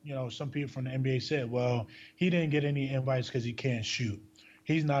that some people from the NBA said. Well, he didn't get any invites because he can't shoot.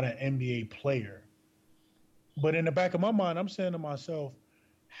 He's not an NBA player. But in the back of my mind, I'm saying to myself,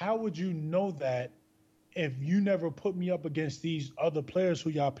 how would you know that if you never put me up against these other players who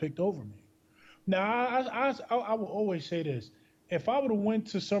y'all picked over me? Now, I will always say this: if I would have went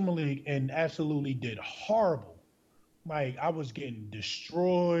to summer league and absolutely did horrible, like I was getting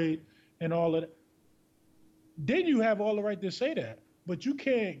destroyed and all of that, then you have all the right to say that. But you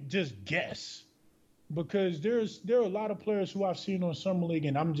can't just guess because there are a lot of players who I've seen on summer league,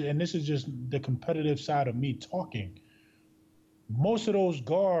 and and this is just the competitive side of me talking. Most of those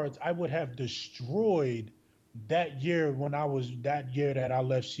guards I would have destroyed that year when I was that year that I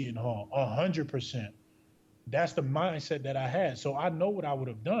left Seton Hall, 100%. That's the mindset that I had. So I know what I would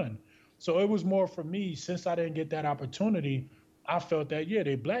have done. So it was more for me since I didn't get that opportunity. I felt that yeah,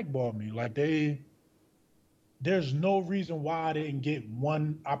 they blackballed me. Like there's no reason why I didn't get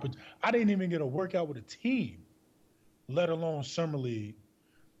one opportunity. I didn't even get a workout with a team, let alone summer league.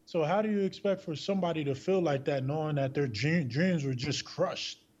 So how do you expect for somebody to feel like that, knowing that their dreams were just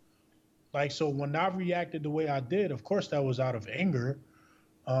crushed? Like so, when I reacted the way I did, of course that was out of anger.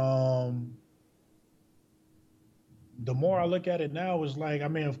 Um, the more I look at it now, it's like, I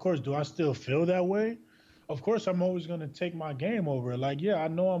mean, of course, do I still feel that way? Of course, I'm always going to take my game over it. Like, yeah, I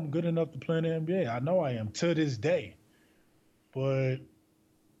know I'm good enough to play in the NBA. I know I am to this day. But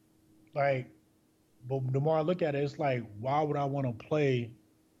like, but the more I look at it, it's like, why would I want to play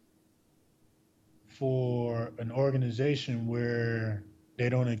for an organization where they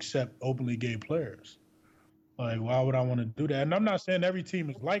don't accept openly gay players? Like, why would I want to do that? And I'm not saying every team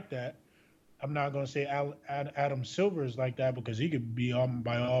is like that. I'm not going to say Adam Silver is like that because he could be,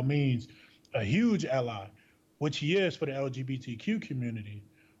 by all means, a huge ally, which he is for the LGBTQ community.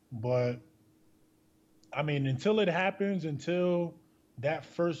 But I mean, until it happens, until that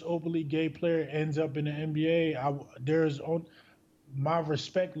first openly gay player ends up in the NBA, my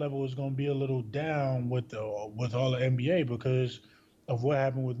respect level is going to be a little down with all the NBA because of what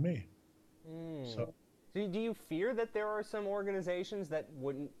happened with me. Hmm. So Do you fear that there are some organizations that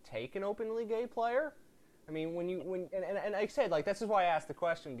wouldn't take an openly gay player? I mean, and like I said, like this is why I asked the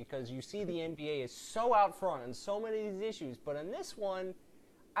question because you see the NBA is so out front on so many of these issues, but in this one,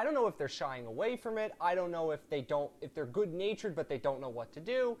 I don't know if they're shying away from it. I don't know if they're good natured, but they don't know what to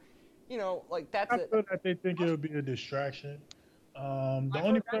do. You know, like that's I it. feel that they think it would be a distraction. I've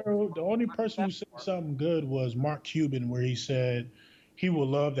heard that. The only I've heard person that who said before. something good was Mark Cuban, where he said he would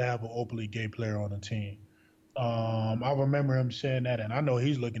love to have an openly gay player on the team. I remember him saying that, and I know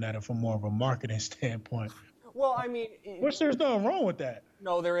he's looking at it from more of a marketing standpoint, Well, I mean, which there's nothing wrong with that.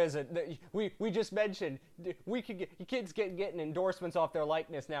 no, there isn't. We just mentioned we could get kids getting endorsements off their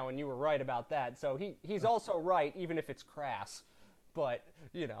likeness now, and you were right about that. So he's also right, even if it's crass. But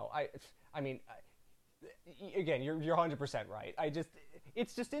you know, I mean, again, you're 100% right.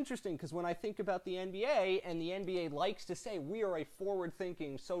 It's just interesting because when I think about the NBA, and the NBA likes to say we are a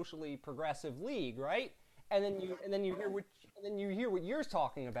forward-thinking, socially progressive league, right? And then you hear what you're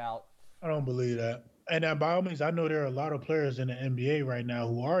talking about. I don't believe that. And by all means, I know there are a lot of players in the NBA right now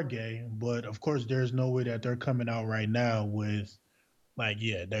who are gay, but of course, there's no way that they're coming out right now with like,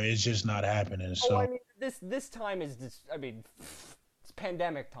 yeah, it's just not happening. Oh, I So mean, this time is just. I mean, it's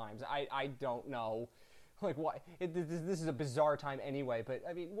pandemic times. I don't know, like why this is a bizarre time anyway. But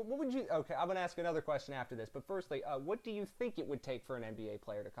I mean, what would you? Okay, I'm gonna ask another question after this. But firstly, what do you think it would take for an NBA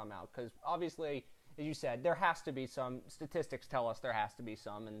player to come out? Because obviously, as you said, there has to be some statistics tell us there has to be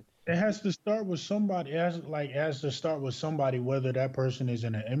some, and it has to start with somebody. It has to start with somebody, whether that person is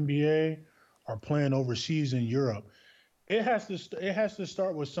in the NBA or playing overseas in Europe. It has to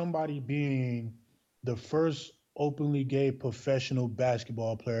start with somebody being the first openly gay professional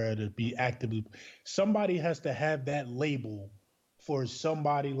basketball player to be actively. Somebody has to have that label for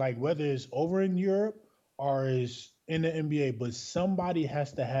somebody, like whether it's over in Europe or is in the NBA, but somebody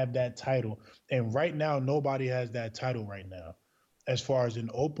has to have that title. And right now, nobody has that title right now, as far as an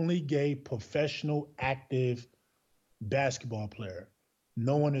openly gay professional active basketball player.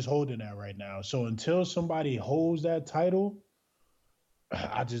 No one is holding that right now. So until somebody holds that title,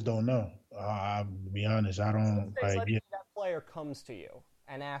 I just don't know. I'll be honest. I don't like. let's Yeah. say that player comes to you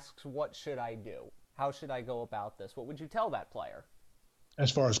and asks, "What should I do? How should I go about this?" What would you tell that player?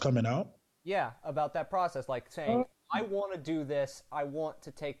 As far as coming out, Yeah, about that process, like uh, saying, "I want to do this. I want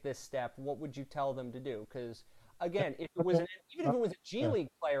to take this step." What would you tell them to do? Because again, if it was even if it was a G yeah, League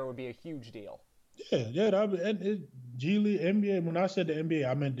player, it would be a huge deal. yeah. And G League, NBA. When I said the NBA,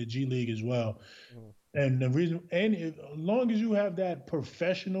 I meant the G League as well. Mhm. And the reason, as long as you have that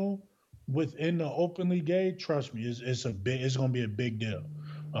professional within the openly gay, trust me, it's going to be a big deal,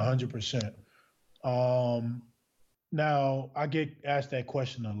 100%. Um, Now I get asked that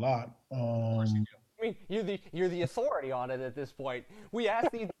question a lot. Of course you do. I mean, you're the authority on it at this point. We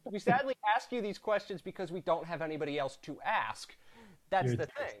sadly ask you these questions because we don't have anybody else to ask. That's You're the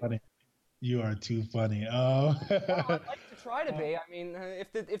too thing. funny. You are too funny. Well, I'd like to try to be. I mean,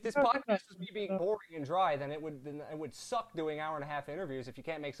 if this podcast was me being boring and dry, then it would suck doing hour and a half interviews if you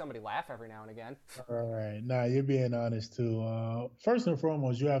can't make somebody laugh every now and again. all right. Nah, you're being honest too. First and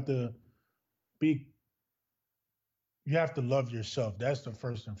foremost, be you have to love yourself. That's the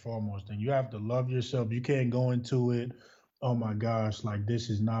first and foremost thing. You have to love yourself. You can't go into it oh my gosh, like this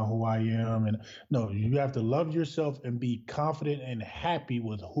is not who I am. And no, you have to love yourself and be confident and happy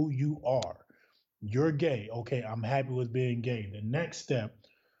with who you are. You're gay. Okay, I'm happy with being gay. The next step,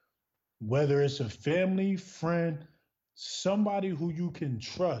 whether it's a family, friend, somebody who you can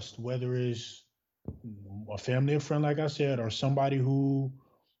trust, whether it's a family or friend, like I said, or somebody who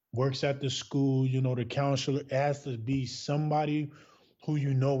works at the school, the counselor, it has to be somebody who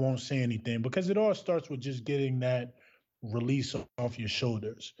won't say anything, because it all starts with just getting that release off your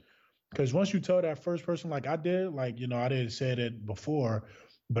shoulders. Because once you tell that first person, like I did, like, I didn't say that before,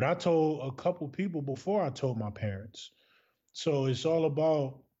 but I told a couple people before I told my parents. So it's all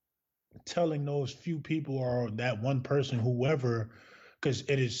about telling those few people or that one person, whoever, because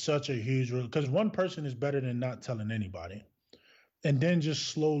it is such a huge, because one person is better than not telling anybody, and then just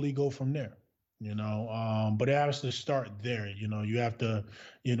slowly go from there. But it has to start there. You have to,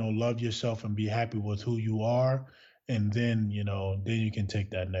 love yourself and be happy with who you are, and then, then you can take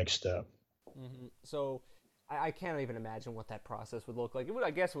that next step. So I can't even imagine what that process would look like.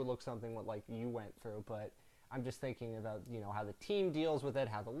 I guess it would look something what like you went through, but I'm just thinking about how the team deals with it,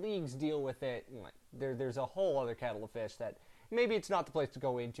 how the leagues deal with it. There's a whole other kettle of fish that maybe it's not the place to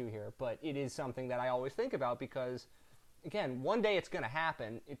go into here, but it is something that I always think about because again, one day it's going to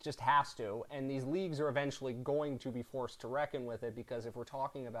happen. It just has to. And these leagues are eventually going to be forced to reckon with it because if we're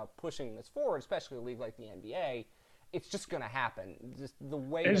talking about pushing this forward, especially a league like the NBA, it's just going to happen. Just the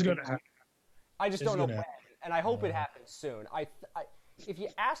way It's that gonna happen. I just It's don't know gonna when, happen. and I hope it happens soon. If you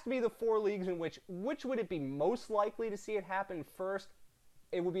asked me the four leagues in which would it be most likely to see it happen first,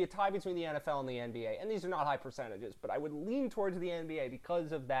 it would be a tie between the NFL and the NBA. And these are not high percentages, but I would lean towards the NBA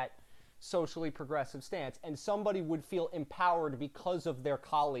because of that socially progressive stance. And somebody would feel empowered because of their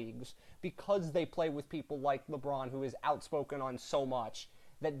colleagues, because they play with people like LeBron, who is outspoken on so much,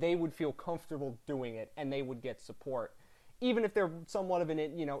 that they would feel comfortable doing it and they would get support, even if they're somewhat of an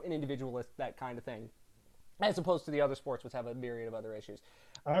individualist, that kind of thing, as opposed to the other sports which have a myriad of other issues.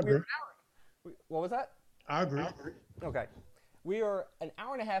 I We're agree. What was that? I agree. Okay. We are an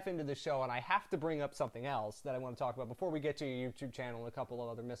hour and a half into the show, and I have to bring up something else that I want to talk about before we get to your YouTube channel and a couple of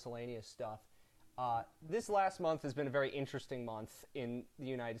other miscellaneous stuff. This last month has been a very interesting month in the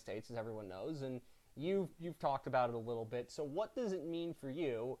United States, as everyone knows, and you've talked about it a little bit. So what does it mean for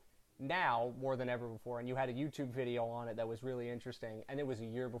you now more than ever before? And you had a YouTube video on it that was really interesting, and it was a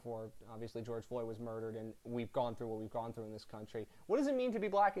year before, obviously, George Floyd was murdered, and we've gone through what we've gone through in this country. What does it mean to be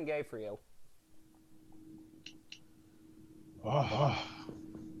black and gay for you? Oh,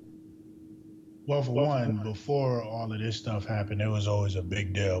 well, for one, before all of this stuff happened, it was always a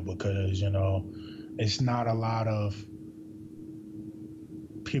big deal because, it's not a lot of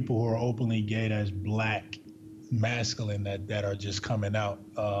people who are openly gay that's black, masculine, that are just coming out,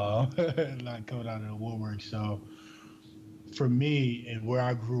 like coming out of the woodwork. So for me, and where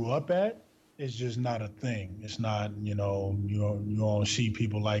I grew up at, it's just not a thing. It's not, you don't see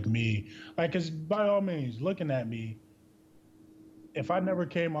people like me. Like, cause by all means, looking at me, if I never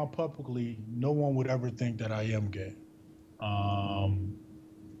came out publicly, no one would ever think that I am gay. Um,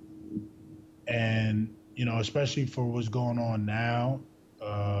 and especially for what's going on now,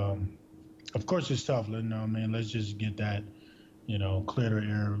 of course it's tough. I mean, let's just get that, clear the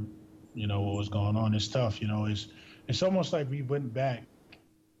air. What was going on. It's tough. It's almost like we went back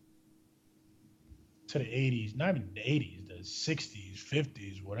to the '80s, not even the '80s, the '60s,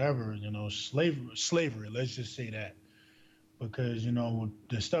 '50s, whatever. Slavery. Let's just say that, because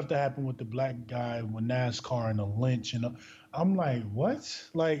the stuff that happened with the black guy with NASCAR and the lynch, I'm like, what?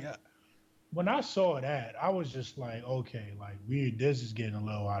 Like, when I saw that, I was just like, okay, like this is getting a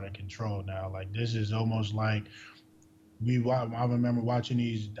little out of control now. Like, this is almost like I remember watching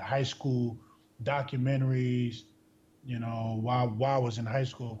these high school documentaries. While I was in high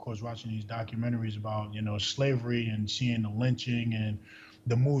school, of course, watching these documentaries about slavery and seeing the lynching and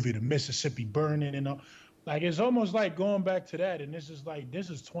the movie The Mississippi Burning, like it's almost like going back to that. And this is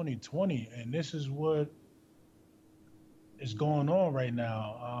 2020, and this is what is going on right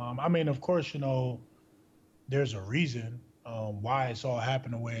now. I mean, of course, there's a reason why it's all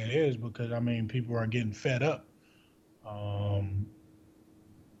happened the way it is, because I mean, people are getting fed up. Um,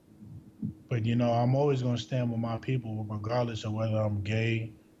 but I'm always gonna stand with my people, regardless of whether I'm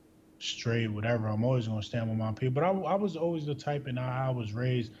gay, straight, whatever. I'm always gonna stand with my people. But I was always the type, and I was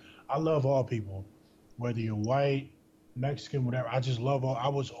raised. I love all people, whether you're white, Mexican, whatever. I just love all. I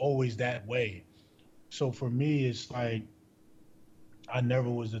was always that way. So for me, it's like I never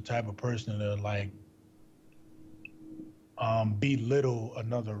was the type of person to like belittle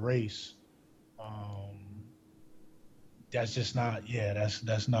another race. Um, that's just not, yeah,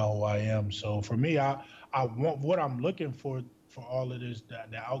 that's not who I am. So for me, I want, what I'm looking for all of this,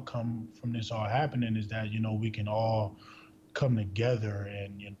 that the outcome from this all happening is that, we can all come together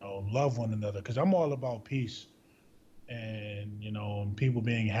and, love one another, because I'm all about peace, and, people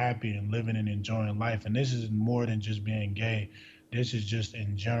being happy and living and enjoying life. And this is more than just being gay. This is just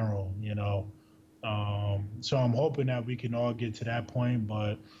in general, so I'm hoping that we can all get to that point.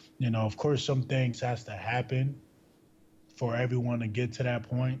 But, of course, some things has to happen for everyone to get to that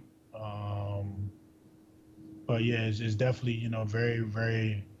point. Um, but yeah, it's definitely, very,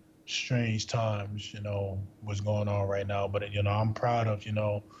 very strange times, what's going on right now. But, I'm proud of,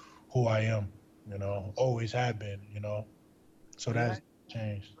 who I am, always have been, so Have you that's had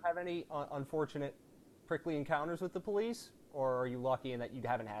changed. have any unfortunate, prickly encounters with the police, or are you lucky in that you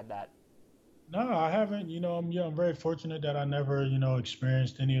haven't had that? No, I haven't. I'm very fortunate that I never,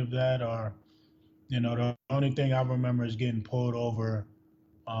 experienced any of that. Or, the only thing I remember is getting pulled over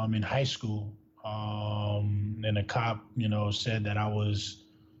in high school. And a cop, said that I was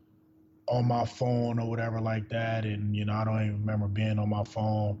on my phone or whatever like that. And, I don't even remember being on my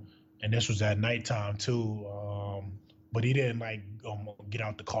phone. And this was at nighttime too. But he didn't like get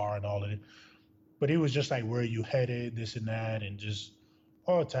out the car and all of it. But he was just like, where you headed, this and that, and just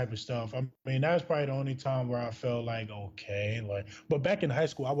all type of stuff. I mean, that was probably the only time where I felt like, okay, like, but back in high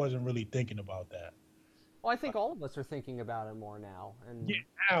school, I wasn't really thinking about that. Well, I think all of us are thinking about it more now, Yeah, and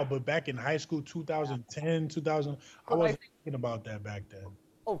now, but back in high school, 2010, 2000, I but I wasn't think, thinking about that back then.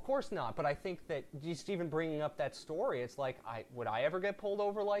 oh, of course not. But I think that just even bringing up that story, it's like, I would I ever get pulled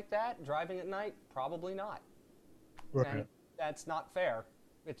over like that driving at night? Probably not, and Right. that's not fair.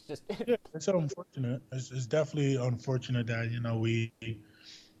 It's just Yeah, it's unfortunate. It's definitely unfortunate that, we,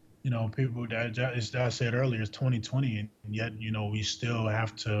 people that, as I said earlier, it's 2020, and yet, we still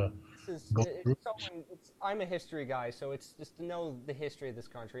have to this is go it's through so this. it's I'm a history guy, so it's just to know the history of this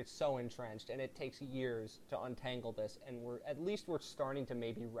country. It's so entrenched, and it takes years to untangle this. And we're starting to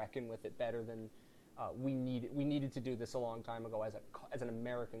maybe reckon with it better than we needed to do this a long time ago as an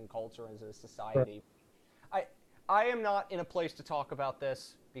American culture, as a Right. society. I I am not in a place to talk about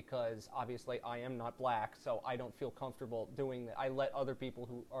this because obviously I am not black, so I don't feel comfortable doing that. I let other people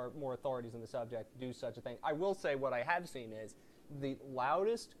who are more authorities in the subject do such a thing. I will say what I have seen is the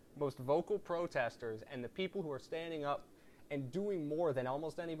loudest, most vocal protesters and the people who are standing up and doing more than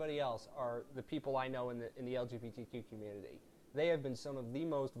almost anybody else are the people I know in the LGBTQ community. They have been some of the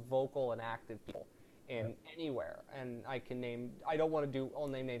most vocal and active people in anywhere. And I can name, I don't want to do all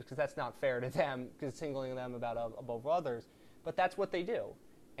name names because that's not fair to them, because singling them about above others, but that's what they do.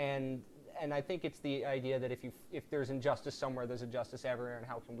 And and I think it's the idea that if there's injustice somewhere, there's injustice everywhere, and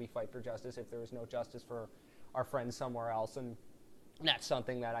how can we fight for justice if there is no justice for our friends somewhere else? And that's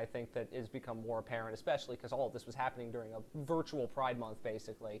something that I think that has become more apparent, especially because all of this was happening during a virtual Pride Month,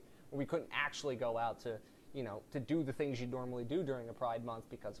 basically, where we couldn't actually go out to, to do the things you'd normally do during a Pride Month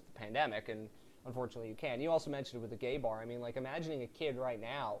because of the pandemic, and unfortunately you can. You also mentioned it with the gay bar. I mean, like imagining a kid right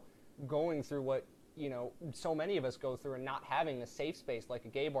now going through what so many of us go through and not having a safe space like a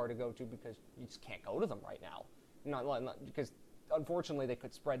gay bar to go to because you just can't go to them right now. Not because unfortunately they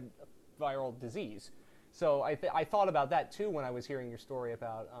could spread viral disease. So I thought about that too when I was hearing your story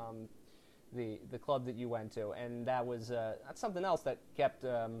about the club that you went to, and that's something else that kept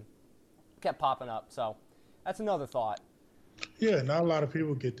popping up. So that's another thought. Yeah, not a lot of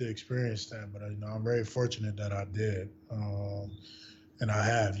people get to experience that, but I'm very fortunate that I did, and I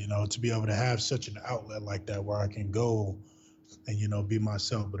have, to be able to have such an outlet like that where I can go and be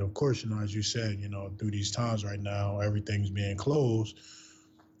myself. But of course, as you said, through these times right now, everything's being closed.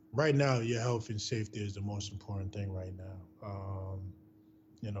 Right now, your health and safety is the most important thing right now.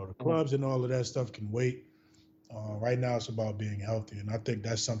 The clubs and all of that stuff can wait. Right now, it's about being healthy, and I think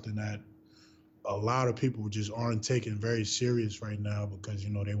that's something that a lot of people just aren't taking very serious right now because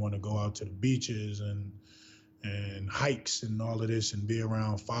they want to go out to the beaches and hikes and all of this and be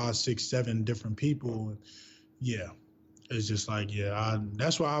around 5, 6, 7 different people. Yeah, it's just like, yeah,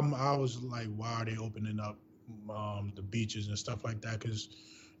 that's why I was like, why are they opening up the beaches and stuff like that? Because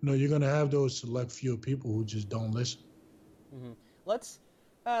you're gonna have those select few people who just don't listen. Mm-hmm. Let's.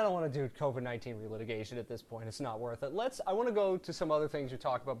 I don't want to do COVID-19 relitigation at this point. It's not worth it. I want to go to some other things you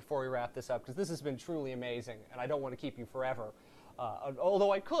talked about before we wrap this up because this has been truly amazing, and I don't want to keep you forever.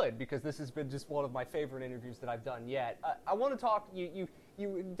 Although I could, because this has been just one of my favorite interviews that I've done yet. I want to talk. You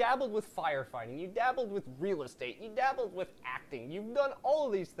dabbled with firefighting. You dabbled with real estate. You dabbled with acting. You've done all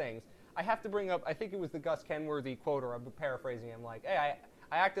of these things. I have to bring up. I think it was the Gus Kenworthy quote, or I'm paraphrasing him. Like, hey,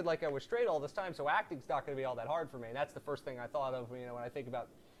 I acted like I was straight all this time, so acting's not going to be all that hard for me. And that's the first thing I thought of, when I think about,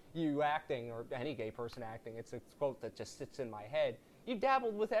 you acting, or any gay person acting, it's a quote that just sits in my head. You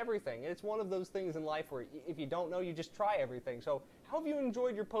dabbled with everything. It's one of those things in life where if you don't know, you just try everything. So how have you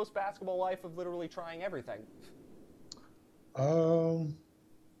enjoyed your post-basketball life of literally trying everything? Um,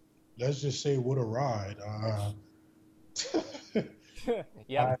 let's just say what a ride.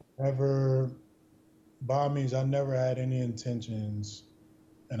 Yep. I never, by all means, I never had any intentions,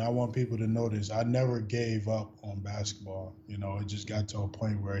 and I want people to know this. I never gave up on basketball. It just got to a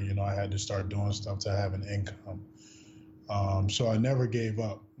point where I had to start doing stuff to have an income. So I never gave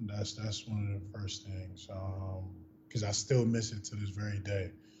up. That's one of the first things. Because I still miss it to this very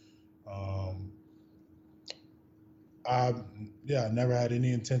day. Um, I yeah, I never had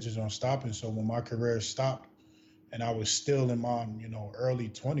any intentions on stopping. So when my career stopped, and I was still in my early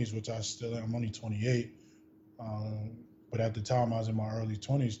 20s, which I still am. I'm only 28. Um, but at the time, I was in my early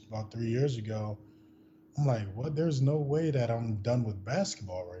 20s, about 3 years ago. I'm like, what? There's no way that I'm done with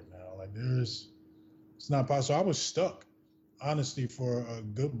basketball right now. Like, it's not possible. I was stuck, honestly, for a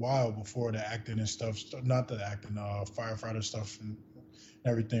good while before the acting and stuff, not the acting, firefighter stuff and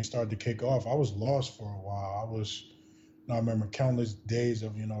everything started to kick off. I was lost for a while. I remember countless days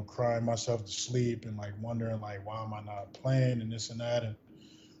of, crying myself to sleep and like wondering, like, why am I not playing and this and that. And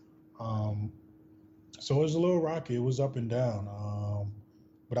um, so it was a little rocky. It was up and down.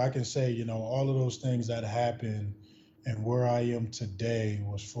 But I can say, all of those things that happened and where I am today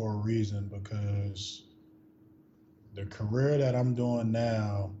was for a reason, because the career that I'm doing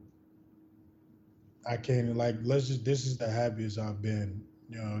now, I can't, like, this is the happiest I've been.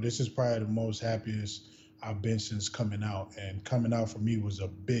 This is probably the most happiest I've been since coming out. And coming out for me was a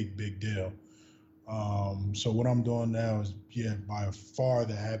big, big deal. So what I'm doing now is, yeah, by far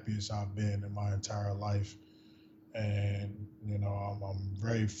the happiest I've been in my entire life. And, I'm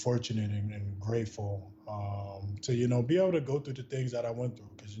very fortunate and grateful to, be able to go through the things that I went through,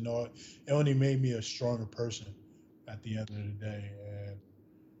 because, it only made me a stronger person at the end of the day.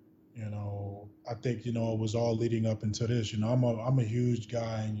 And I think, it was all leading up into this. I'm a huge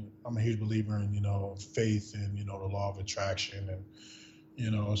guy, and I'm a huge believer in, faith and, the law of attraction.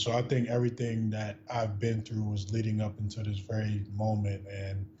 And, so I think everything that I've been through was leading up into this very moment.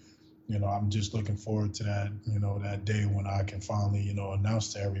 And, I'm just looking forward to that, that day when I can finally,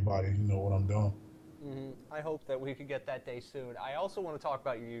 announce to everybody, what I'm doing. I hope that we could get that day soon. I also want to talk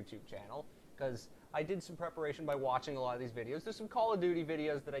about your YouTube channel because I did some preparation by watching a lot of these videos. There's some Call of Duty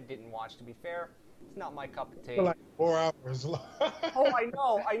videos that I didn't watch, to be fair. It's not my cup of For tea. like 4 hours. Oh, I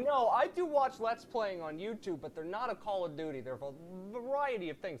know, I know. I do watch Let's Playing on YouTube, but they're not a Call of Duty. They're a variety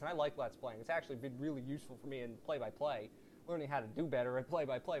of things, and I like Let's Playing. It's actually been really useful for me in play-by-play, learning how to do better at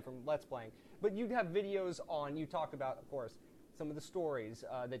play-by-play from Let's Playing. But you have videos on, you talked about, of course, some of the stories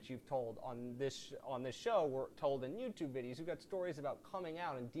that you've told on this show were told in YouTube videos. You've got stories about coming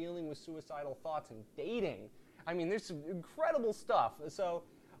out and dealing with suicidal thoughts and dating. I mean, there's some incredible stuff. So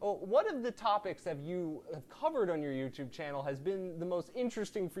what of the topics have you have covered on your YouTube channel has been the most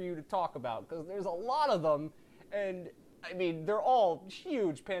interesting for you to talk about? Because there's a lot of them, and I mean, they're all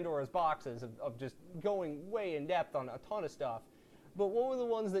huge Pandora's boxes of just going way in depth on a ton of stuff. But what were the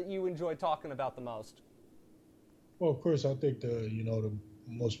ones that you enjoyed talking about the most? Well, of course, I think the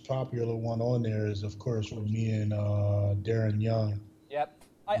most popular one on there is, of course, with me and Darren Young. Yep.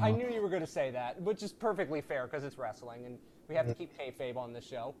 I Uh, knew you were going to say that, which is perfectly fair because it's wrestling, and we have to keep kayfabe on this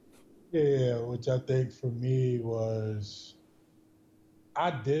show. yeah, which I think for me was,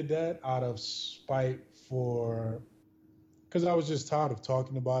 I did that out of spite for, because I was just tired of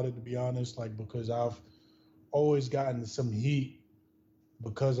talking about it, to be honest, like, because I've always gotten some heat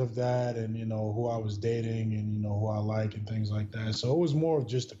because of that, and who I was dating, and who I like and things like that. So it was more of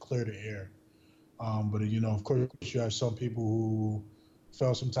just to clear the air. But of course, you have some people who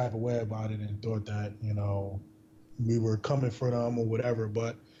felt some type of way about it and thought that we were coming for them or whatever.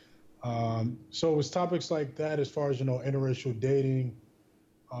 But so it was topics like that, as far as interracial dating.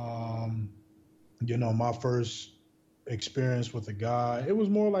 Um, my first experience with a guy. It was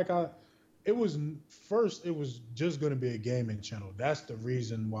more like it was first, it was just going to be a gaming channel. That's the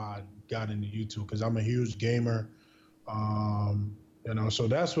reason why I got into YouTube, because I'm a huge gamer. So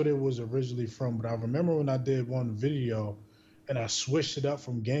that's what it was originally from. But I remember when I did one video and I switched it up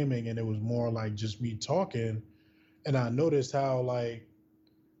from gaming, and it was more like just me talking. And I noticed how, like,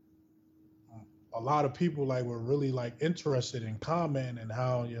 a lot of people, like, were really, like, interested in comment, and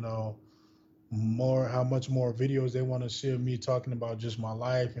how, how much more videos they want to see of me talking about just my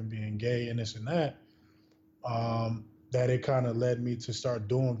life and being gay and this and that. That it kind of led me to start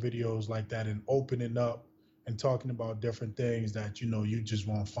doing videos like that and opening up and talking about different things that you just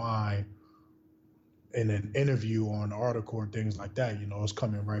won't find in an interview or an article or things like that. It's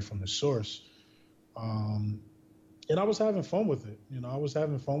coming right from the source. Um, and I was having fun with it. I was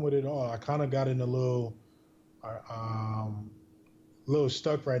having fun with it all. I kind of got in a little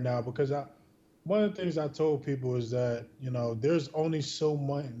stuck right now because one of the things I told people is that there's only so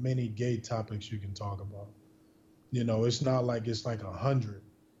many gay topics you can talk about. It's not like it's like 100.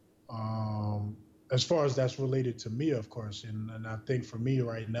 Um, as far as that's related to me, of course, and I think for me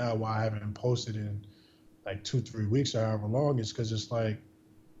right now, why I haven't posted in like 2 3 weeks or however long is because it's like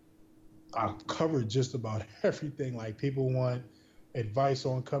I've covered just about everything. Like people want advice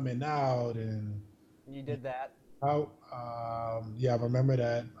on coming out and You did that. how. Yeah, I remember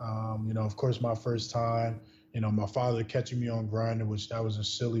that. Of course, my first time. My father catching me on Grindr, which that was a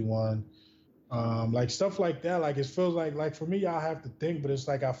silly one. Like stuff like that. Like it feels like for me, I have to think, but it's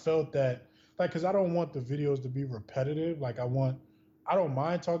like I felt that like because I don't want the videos to be repetitive. I don't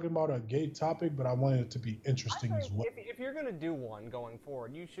mind talking about a gay topic, but I want it to be I interesting as think well. if you're gonna do one going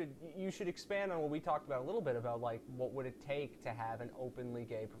forward, you should expand on what we talked about a little bit about like what would it take to have an openly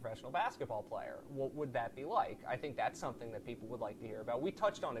gay professional basketball player? What would that be like? I think that's something that people would like to hear about. We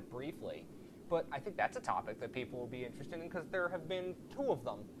touched on it briefly, but I think that's a topic that people will be interested in because there have been two of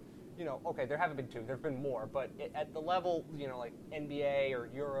them. Okay, there haven't been two, there've been more, but at the level, like NBA or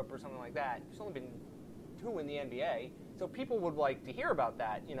Europe or something like that, there's only been two in the NBA. So people would like to hear about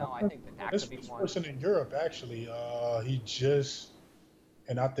that. I think that This could be one. person in Europe actually, he just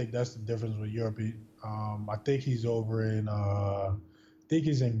and I think that's the difference with Europe. I think he's over in I think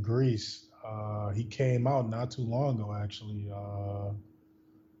he's in Greece. He came out not too long ago actually.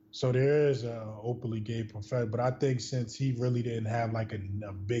 So there is a openly gay professor, but I think since he really didn't have like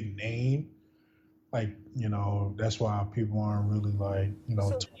a big name, like that's why people aren't really like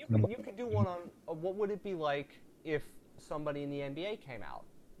So you talking could about you could do one on what would it be like if somebody in the NBA came out,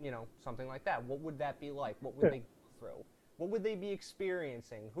 something like that. What would that be like? What would it. they go through? What would they be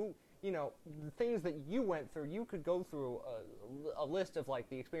experiencing? The things that you went through, you could go through a list of like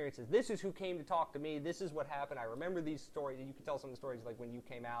the experiences. This is who came to talk to me. This is what happened. I remember these stories. You could tell some of the stories like when you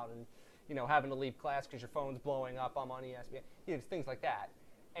came out and having to leave class because your phone's blowing up. I'm on ESPN. Things like that.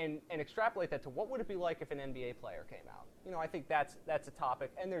 And extrapolate that to what would it be like if an NBA player came out? I think that's a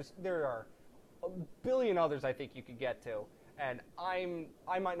topic, and there are a billion others I think you could get to, and I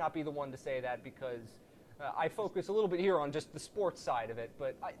might not be the one to say that because I focus a little bit here on just the sports side of it,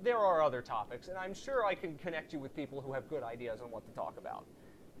 but there are other topics, and I'm sure I can connect you with people who have good ideas on what to talk about.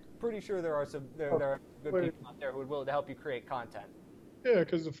 Pretty sure there are good Wait, people out there who would willing to help you create content. yeah,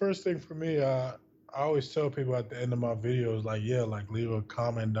 because the first thing for me, I always tell people at the end of my videos, like, yeah, like leave a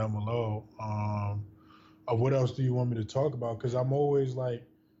comment down below. Of what else do you want me to talk about? Because I'm always like,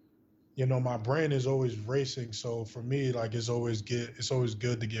 my brain is always racing. So for me, like, it's always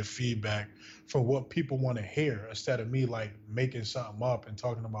good to get feedback from what people want to hear instead of me like making something up and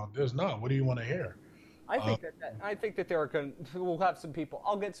talking about this. No, what do you want to hear? Uh, I think that there are we'll have some people.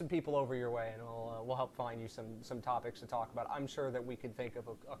 I'll get some people over your way, and we'll help find you some topics to talk about. I'm sure that we could think of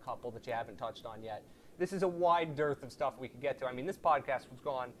a couple that you haven't touched on yet. This is a wide dearth of stuff we could get to. I mean, this podcast was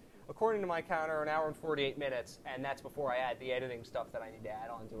gone, according to my counter, an hour and 48 minutes, and that's before I add the editing stuff that I need to add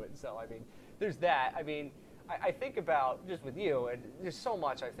onto it. So I mean, there's that. I mean, I think about just with you, and there's so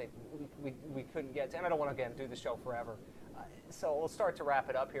much I think we couldn't get to, and I don't want to again do the show forever. So we'll start to wrap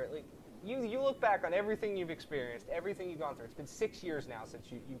it up here. You look back on everything you've experienced, everything you've gone through. It's been 6 years now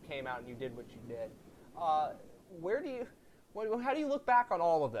since you came out and you did what you did. Where do you, how do you look back on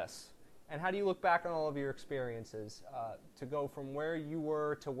all of this? And how do you look back on all of your experiences to go from where you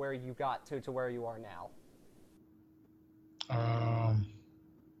were to where you got to where you are now? um,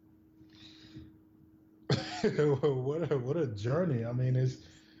 what a journey. I mean, it's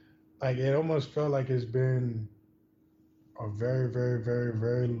like it almost felt like it's been a very, very, very,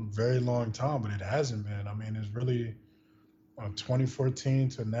 very, very long time, but it hasn't been. I mean, it's really 2014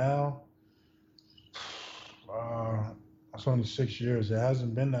 to now. Uh, it's only 6 years. It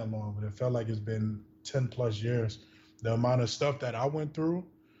hasn't been that long, but it felt like it's been 10 plus years. The amount of stuff that I went through,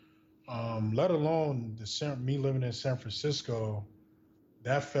 let alone me living in San Francisco,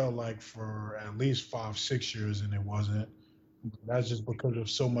 that felt like for at least 5 6 years, and it wasn't. That's just because of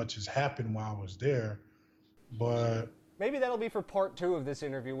so much has happened while I was there. But Maybe that'll be for part two of this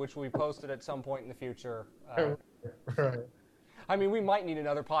interview, which will be posted at some point in the future. right. I mean, we might need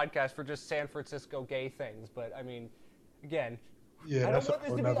another podcast for just San Francisco gay things, but I mean, again, Yeah, I don't that's a want this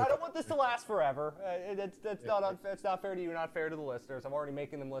whole to be. nother. I don't want this to last forever. That's Yeah, that's not fair to you, not fair to the listeners. I'm already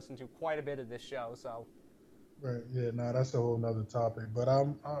making them listen to quite a bit of this show, so right. Yeah, no, that's a whole nother topic. But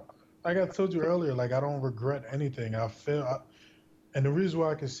like I told you earlier, like I don't regret anything. And the reason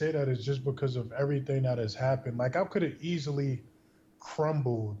why I can say that is just because of everything that has happened. Like I could have easily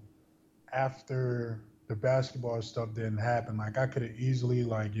crumbled after the basketball stuff didn't happen. Like I could have easily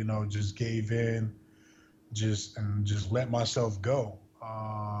just gave in, just let myself go.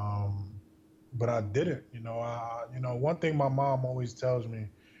 But I didn't. One thing my mom always tells me,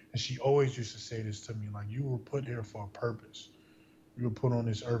 and she always used to say this to me, like you were put here for a purpose. You were put on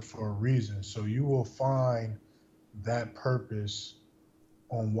this earth for a reason. So you will find that purpose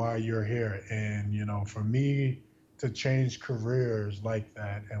on why you're here. And for me to change careers like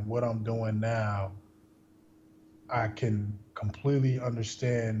that and what I'm doing now, I can completely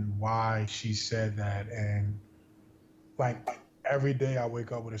understand why she said that. And like every day I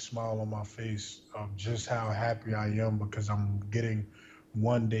wake up with a smile on my face of just how happy I am because I'm getting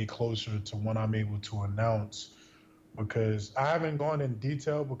one day closer to when I'm able to announce. Because I haven't gone in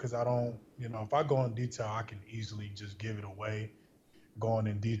detail because I don't, if I go in detail, I can easily just give it away going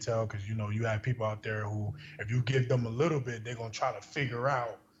in detail because you have people out there who, if you give them a little bit, they're gonna try to figure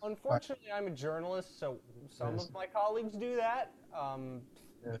out. Like, Unfortunately, I'm a journalist, so some of this. my colleagues do that.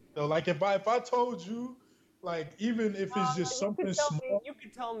 Yeah. So like if I told you, like even if it's just something small, You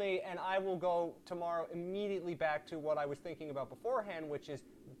could tell me, and I will go tomorrow immediately back to what I was thinking about beforehand, which is,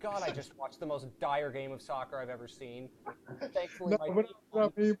 God, I just watched the most dire game of soccer I've ever seen. Thankfully, no, my but team what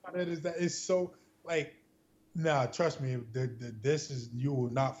won. I mean by that is that it's so like, nah, trust me, this is you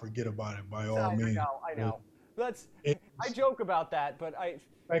will not forget about it by all means. I know. That's I It's joke about that, but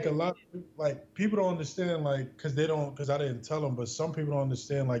like a it, lot like people don't understand like because I didn't tell them, but some people don't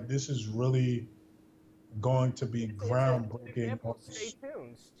understand like this is really going to be it's an groundbreaking on example. Stay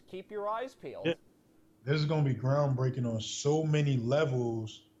tuned. Keep your eyes yeah, peeled. this is going to be groundbreaking on so many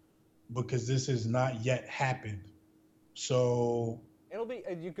levels because this has not yet happened. So It'll be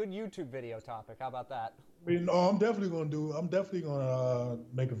a good YouTube video topic. How about that? I'm definitely going to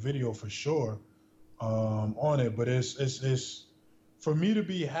make a video for sure on it, but it's for me to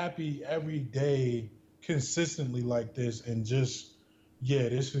be happy every day consistently like this and just yeah,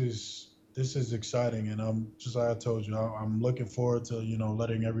 this is exciting, and I'm just like I told you, I'm looking forward to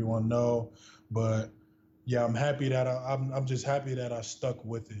letting everyone know, but yeah, I'm just happy that I stuck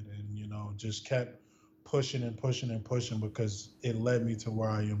with it and just kept pushing and pushing and pushing because it led me to where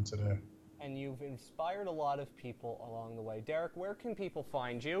I am today. And you've inspired a lot of people along the way. Derrick, where can people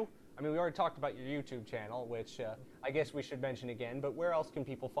find you? I mean, we already talked about your YouTube channel, which I guess we should mention again, but where else can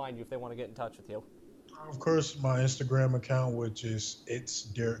people find you if they want to get in touch with you? Of course, my Instagram account, which is it's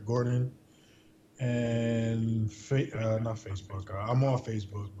Derrick Gordon, and not Facebook. I'm on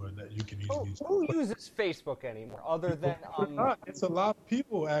Facebook, but that you can easily. Who uses Facebook anymore other than It's a lot of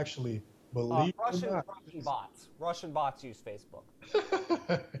people actually. Believe it or not. Russian bots? Russian bots use Facebook.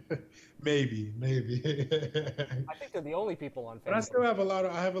 Maybe. I think they're the only people on But I Facebook. still have a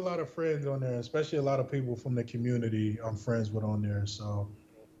lot of friends on there, especially a lot of people from the community I'm friends with on there. So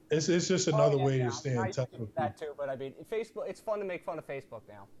it's just Oh another yeah, way yeah. to stay I in mean, touch I use with that people. too, but I mean, Facebook. It's fun to make fun of Facebook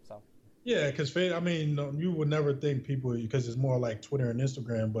now. So Yeah, because I mean, no, you would never think people because it's more like Twitter and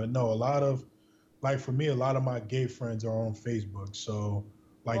Instagram, but no, a lot of like for me, a lot of my gay friends are on Facebook. So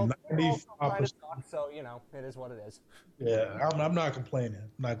like well, Twitter also 95%. sucks. So it is what it is. Yeah, I'm not complaining. I'm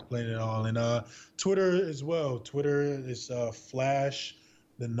not complaining at all. And Twitter as well. Twitter is Flash,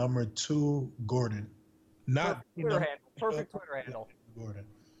 the number two Gordon, not Perfect the Twitter number handle. Perfect Twitter yeah, handle. Gordon.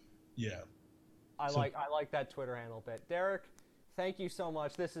 Yeah. I So like I like that Twitter handle bit. Derrick, thank you so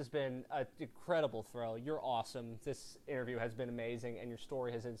much. This has been an incredible thrill. You're awesome. This interview has been amazing, and your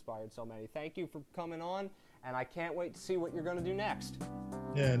story has inspired so many. Thank you for coming on, and I can't wait to see what you're going to do next.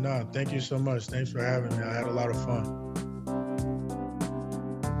 yeah, no, thank you so much. Thanks for having me. I had a lot of fun.